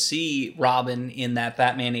we're going to see Robin in that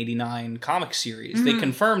Batman 89 comic series. Mm-hmm. They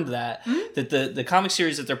confirmed that, that the comic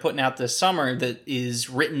series that they're putting out this summer that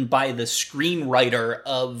is written by the screenwriter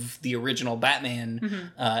of the original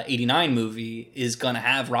Batman 89 movie is going to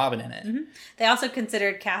have Robin in it. Mm-hmm. They also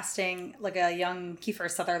considered casting like a young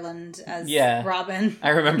Kiefer Sutherland as Robin. I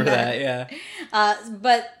remember that, yeah.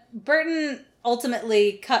 But Burton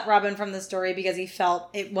ultimately cut Robin from the story because he felt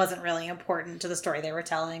it wasn't really important to the story they were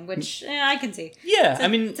telling, which I can see. Yeah,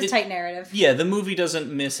 it's a tight narrative. Yeah, the movie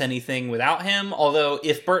doesn't miss anything without him, although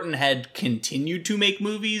if Burton had continued to make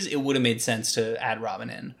movies, it would have made sense to add Robin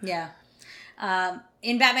in. Yeah.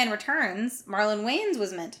 In Batman Returns, Marlon Wayans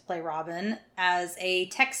was meant to play Robin as a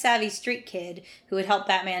tech-savvy street kid who would help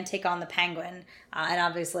Batman take on the Penguin. And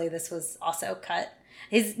obviously this was also cut.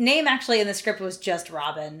 His name actually in the script was just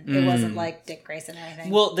Robin. It wasn't like Dick Grayson or anything.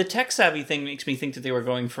 Well, the tech-savvy thing makes me think that they were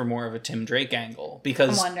going for more of a Tim Drake angle.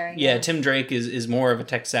 Because, I'm wondering. Yeah, Tim Drake is more of a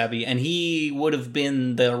tech-savvy, and he would have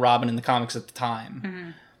been the Robin in the comics at the time. Mm-hmm.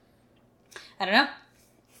 I don't know.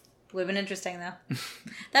 Would have been interesting, though.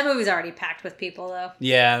 That movie's already packed with people, though.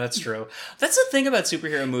 Yeah, that's true. That's the thing about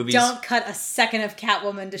superhero movies. Don't cut a second of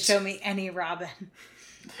Catwoman to show me any Robin.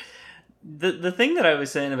 The thing that I was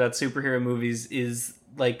saying about superhero movies is,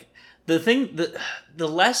 like, the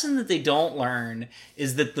lesson that they don't learn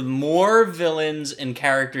is that the more villains and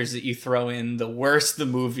characters that you throw in, the worse the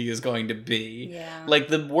movie is going to be. Yeah. Like,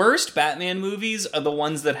 the worst Batman movies are the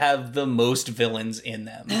ones that have the most villains in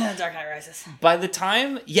them. Dark Knight Rises. By the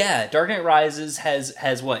time, Dark Knight Rises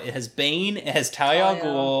has what? It has Bane, it has Talia al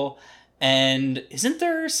Ghul, and isn't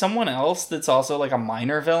there someone else that's also like a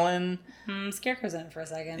minor villain? Scarecrow's in it for a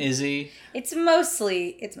second. Is he? It's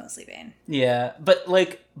mostly Bane. Yeah, but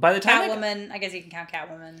like by the time Catwoman, I guess you can count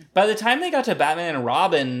Catwoman. By the time they got to Batman and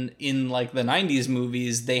Robin in like the 90s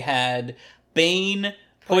movies, they had Bane,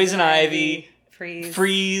 Poison Ivy,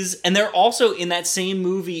 Freeze, and they're also in that same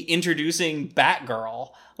movie introducing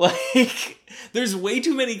Batgirl. Like, there's way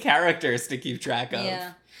too many characters to keep track of.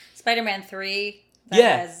 Yeah. Spider-Man 3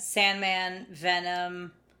 has Sandman,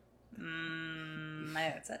 Venom, I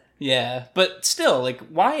think that's it. Yeah, but still, like,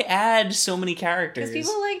 why add so many characters? Because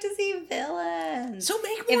people like to see villains. So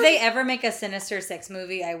make more. If they ever make a Sinister Six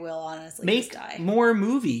movie, I will honestly just die. Make more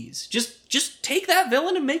movies. Just take that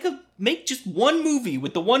villain and make just one movie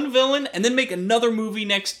with the one villain, and then make another movie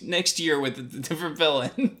next year with a different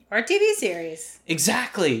villain. Or a TV series.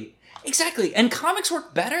 Exactly. And comics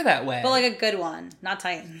work better that way. But like a good one, not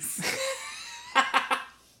Titans. I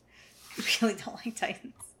really don't like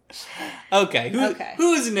Titans. Okay.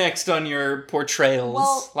 Who is next on your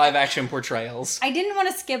portrayals, live action portrayals? I didn't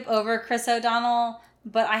want to skip over Chris O'Donnell,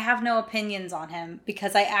 but I have no opinions on him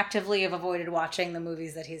because I actively have avoided watching the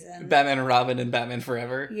movies that he's in. Batman and Robin and Batman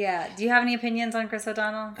Forever. Yeah. Do you have any opinions on Chris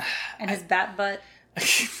O'Donnell and his bat butt?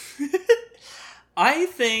 I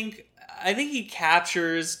think he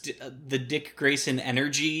captures the Dick Grayson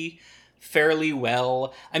energy fairly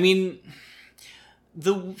well. I mean,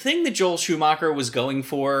 the thing that Joel Schumacher was going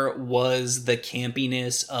for was the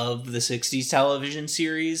campiness of the 60s television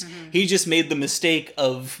series. Mm-hmm. He just made the mistake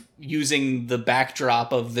of using the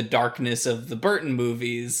backdrop of the darkness of the Burton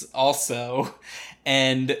movies also.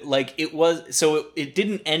 And like it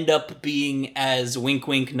didn't end up being as wink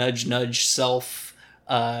wink nudge nudge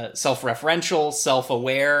self-referential,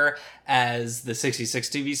 self-aware as the 66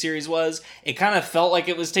 TV series was. It kind of felt like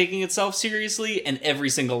it was taking itself seriously, and every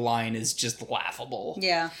single line is just laughable.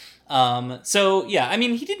 Yeah. So, yeah, I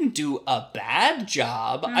mean, he didn't do a bad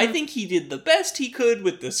job. I think he did the best he could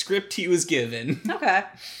with the script he was given. Okay.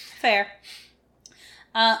 Fair.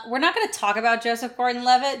 We're not going to talk about Joseph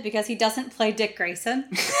Gordon-Levitt because he doesn't play Dick Grayson.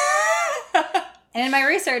 And in my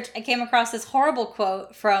research, I came across this horrible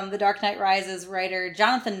quote from The Dark Knight Rises writer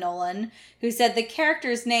Jonathan Nolan, who said the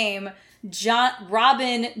character's name,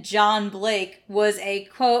 Robin John Blake, was a,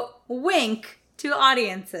 quote, wink to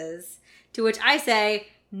audiences. To which I say,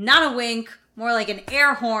 not a wink, more like an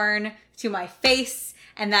air horn to my face.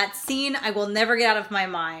 And that scene I will never get out of my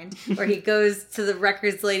mind, where he goes to the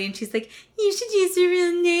records lady and she's like, you should use your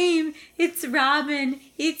real name. It's Robin.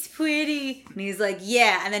 It's pretty. And he's like,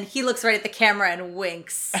 yeah. And then he looks right at the camera and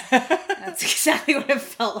winks. That's exactly what it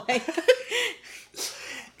felt like.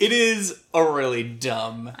 It is a really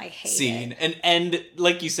dumb scene. And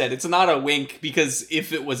like you said, it's not a wink, because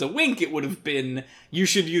if it was a wink, it would have been, you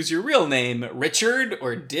should use your real name, Richard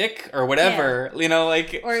or Dick or whatever. You know,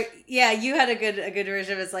 like, or yeah, you had a good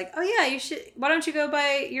version of it. It's like, oh yeah, you should, why don't you go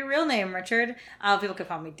by your real name, Richard? People could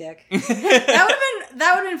call me Dick. That would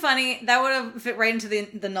have been funny. That would have fit right into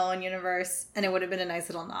the Nolan universe, and it would have been a nice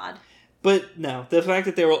little nod. But no, the fact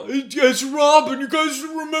that they were all, it's Robin, you guys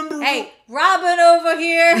remember? Hey, Robin over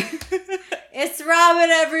here. It's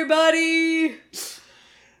Robin, everybody. It's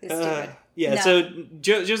stupid. Yeah, No. so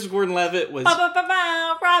Joseph Gordon-Levitt was Robin.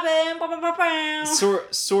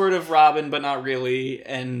 sort of Robin, but not really,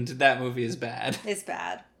 and that movie is bad. It's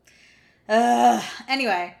bad.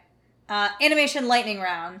 Anyway, animation lightning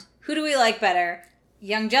round. Who do we like better?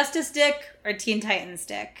 Young Justice Dick or Teen Titans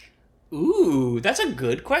Dick? Ooh, that's a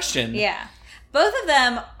good question. Yeah. Both of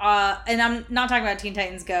them, and I'm not talking about Teen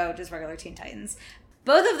Titans Go, just regular Teen Titans.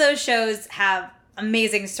 Both of those shows have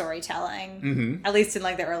amazing storytelling, at least in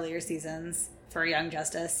like the earlier seasons for Young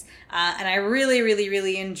Justice. And I really, really,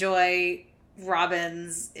 really enjoy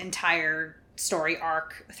Robin's entire story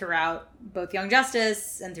arc throughout both Young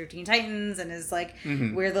Justice and through Teen Titans, and his like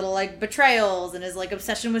weird little like betrayals and his like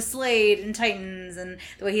obsession with Slade and Titans, and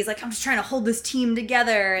the way he's like, I'm just trying to hold this team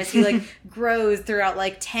together as he like grows throughout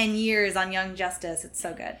like 10 years on Young Justice. It's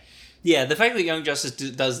so good. Yeah, the fact that Young Justice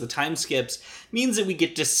does the time skips means that we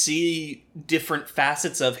get to see different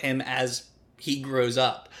facets of him as he grows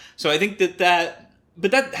up. So I think but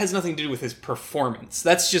that has nothing to do with his performance.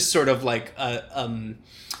 That's just sort of like a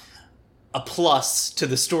plus to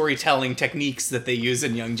the storytelling techniques that they use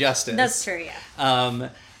in Young Justice. That's true, yeah.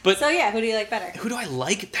 But so yeah, who do you like better? Who do I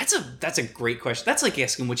like? That's a great question. That's like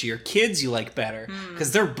asking which of your kids you like better,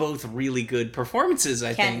 because they're both really good performances,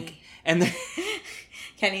 I think. And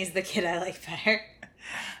Kenny's the kid I like better.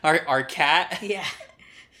 Our cat. Yeah.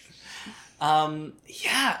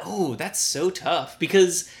 Yeah. Oh, that's so tough,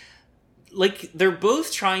 because like they're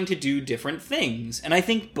both trying to do different things, and I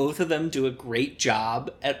think both of them do a great job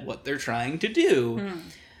at what they're trying to do.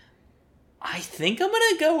 I think I'm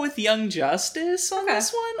gonna go with Young Justice on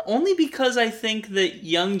this one, only because I think that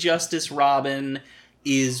Young Justice Robin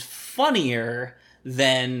is funnier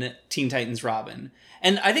than Teen Titans Robin.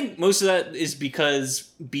 And I think most of that is because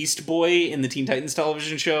Beast Boy in the Teen Titans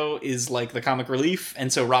television show is like the comic relief,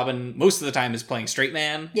 and so Robin most of the time is playing straight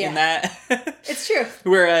man in that. It's true.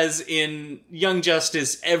 Whereas in Young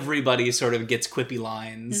Justice, everybody sort of gets quippy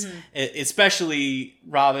lines, especially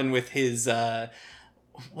Robin with his...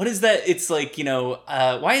 what is that? It's like, you know,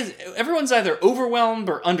 why is... Everyone's either overwhelmed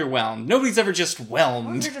or underwhelmed. Nobody's ever just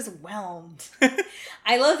whelmed. They're just whelmed.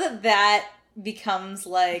 I love that becomes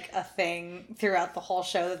like a thing throughout the whole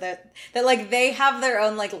show, that like they have their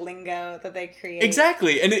own like lingo that they create.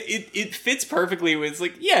 Exactly. And it fits perfectly with, it's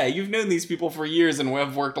like, yeah, you've known these people for years and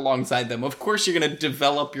have worked alongside them. Of course you're going to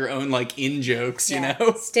develop your own like in-jokes, you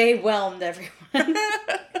know? Stay whelmed, everyone.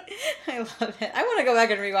 I love it. I want to go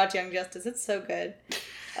back and rewatch Young Justice. It's so good.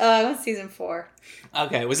 I want season 4.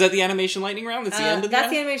 Okay, was that the animation lightning round? That's the end of That's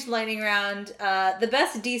the animation lightning round. The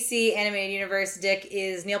best DC animated universe Dick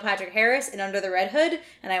is Neil Patrick Harris in Under the Red Hood,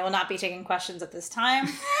 and I will not be taking questions at this time.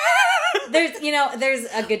 There's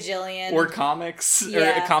a gajillion. Or comics,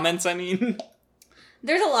 or comments, I mean.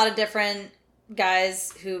 There's a lot of different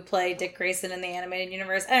guys who play Dick Grayson in the animated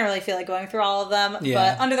universe. I don't really feel like going through all of them,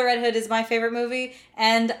 but Under the Red Hood is my favorite movie,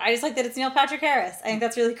 and I just like that it's Neil Patrick Harris. I think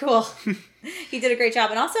that's really cool. He did a great job.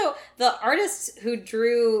 And also, the artist who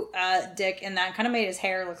drew Dick in that kind of made his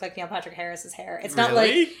hair look like Neil Patrick Harris's hair. It's not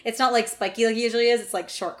like spiky like he usually is. It's like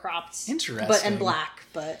short cropped. Interesting. And black,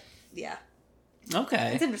 but yeah.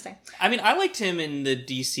 Okay. It's interesting. I mean, I liked him in the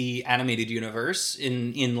DC animated universe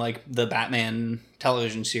in like the Batman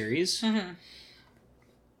television series.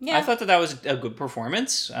 Yeah. I thought that was a good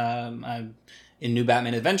performance. In New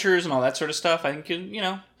Batman Adventures and all that sort of stuff. I think, you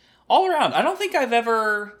know, all around. I don't think I've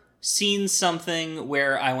ever seen something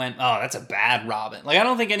where I went, oh, that's a bad Robin. Like, I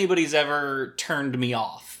don't think anybody's ever turned me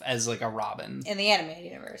off as like a Robin. In the animated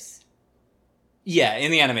universe. Yeah,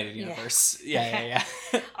 in the animated universe. Yeah.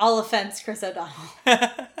 All offense, Chris O'Donnell.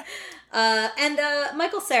 And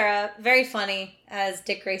Michael Cera, very funny as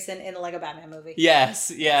Dick Grayson in the Lego Batman movie.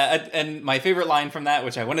 Yes, yeah, and my favorite line from that,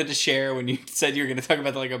 which I wanted to share when you said you were going to talk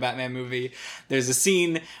about the Lego Batman movie, there's a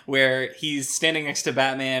scene where he's standing next to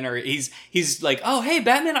Batman, or he's like, "Oh, hey,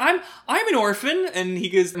 Batman, I'm an orphan," and he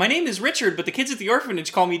goes, "My name is Richard, but the kids at the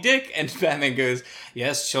orphanage call me Dick," and Batman goes,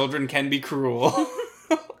 "Yes, children can be cruel."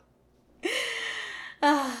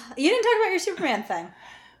 You didn't talk about your Superman thing.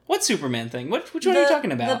 What Superman thing? Which one are you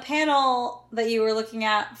talking about? The panel that you were looking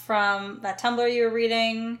at from that Tumblr you were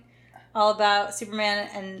reading, all about Superman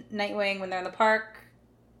and Nightwing when they're in the park.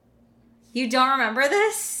 You don't remember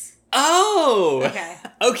this? Oh! Okay.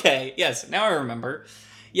 Okay, yes, now I remember.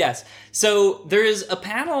 Yes, so there is a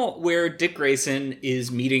panel where Dick Grayson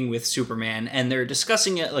is meeting with Superman, and they're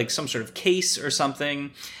discussing it like some sort of case or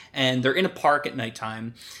something, and they're in a park at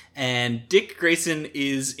nighttime, and Dick Grayson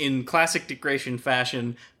is, in classic Dick Grayson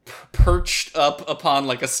fashion, perched up upon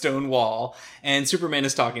like a stone wall, and Superman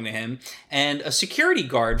is talking to him, and a security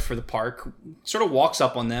guard for the park sort of walks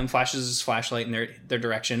up on them, flashes his flashlight in their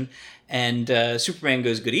direction, and Superman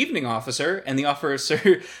goes, "Good evening, officer," and the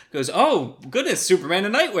officer goes, "Oh, goodness, Superman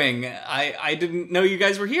and Nightwing, I didn't know you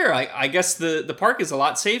guys were here. I guess the park is a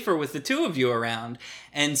lot safer with the two of you around."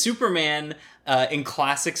 And Superman, in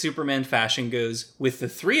classic Superman fashion, goes, "With the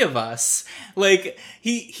three of us." Like,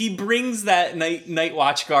 he brings that night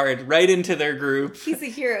watch guard right into their group. He's a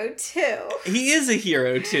hero too. He is a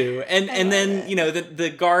hero too. And then, you know, the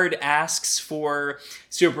guard asks for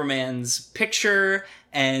Superman's picture,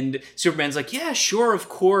 and Superman's like, "Yeah, sure, of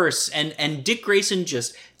course." And Dick Grayson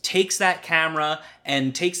just takes that camera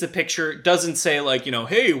and takes the picture, doesn't say like, you know,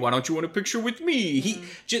 "Hey, why don't you want a picture with me?" He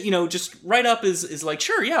just, you know, just right up is like,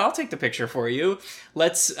 "Sure, yeah, I'll take the picture for you."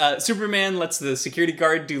 Superman lets the security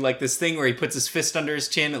guard do like this thing where he puts his fist under his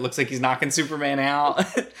chin. It looks like he's knocking Superman out.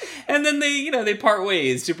 And then they part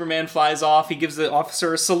ways. Superman flies off. He gives the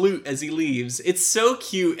officer a salute as he leaves. It's so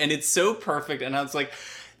cute and it's so perfect. And I was like,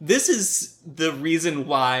 this is the reason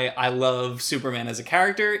why I love Superman as a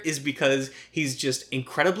character, is because he's just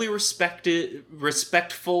incredibly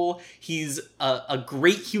respectful. He's a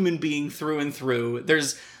great human being through and through.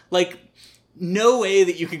 There's like no way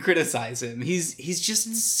that you can criticize him. He's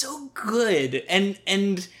just so good,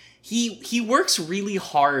 and he works really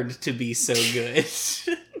hard to be so good.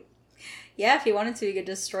 Yeah, if he wanted to, he could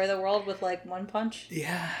destroy the world with like one punch.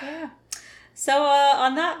 Yeah. So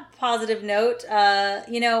on that positive note,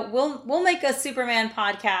 you know, we'll make a Superman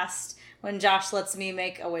podcast when Josh lets me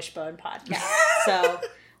make a Wishbone podcast. So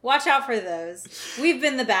watch out for those. We've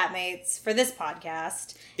been the Batmates for this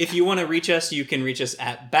podcast. If you want to reach us, you can reach us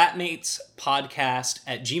at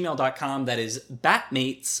batmatespodcast@gmail.com. That is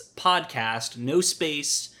batmatespodcast, no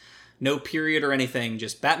space, no period or anything,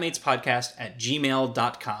 just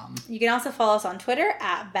batmatespodcast@gmail.com. You can also follow us on Twitter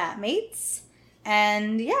at Batmates.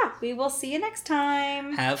 And yeah, we will see you next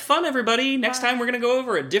time. Have fun, everybody. Next time we're going to go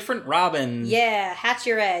over a different Robin. Yeah, hatch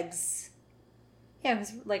your eggs. Yeah,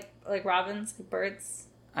 because like robins, like birds.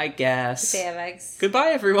 I guess. They have eggs. Goodbye,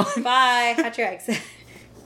 everyone. Bye. Hatch your eggs.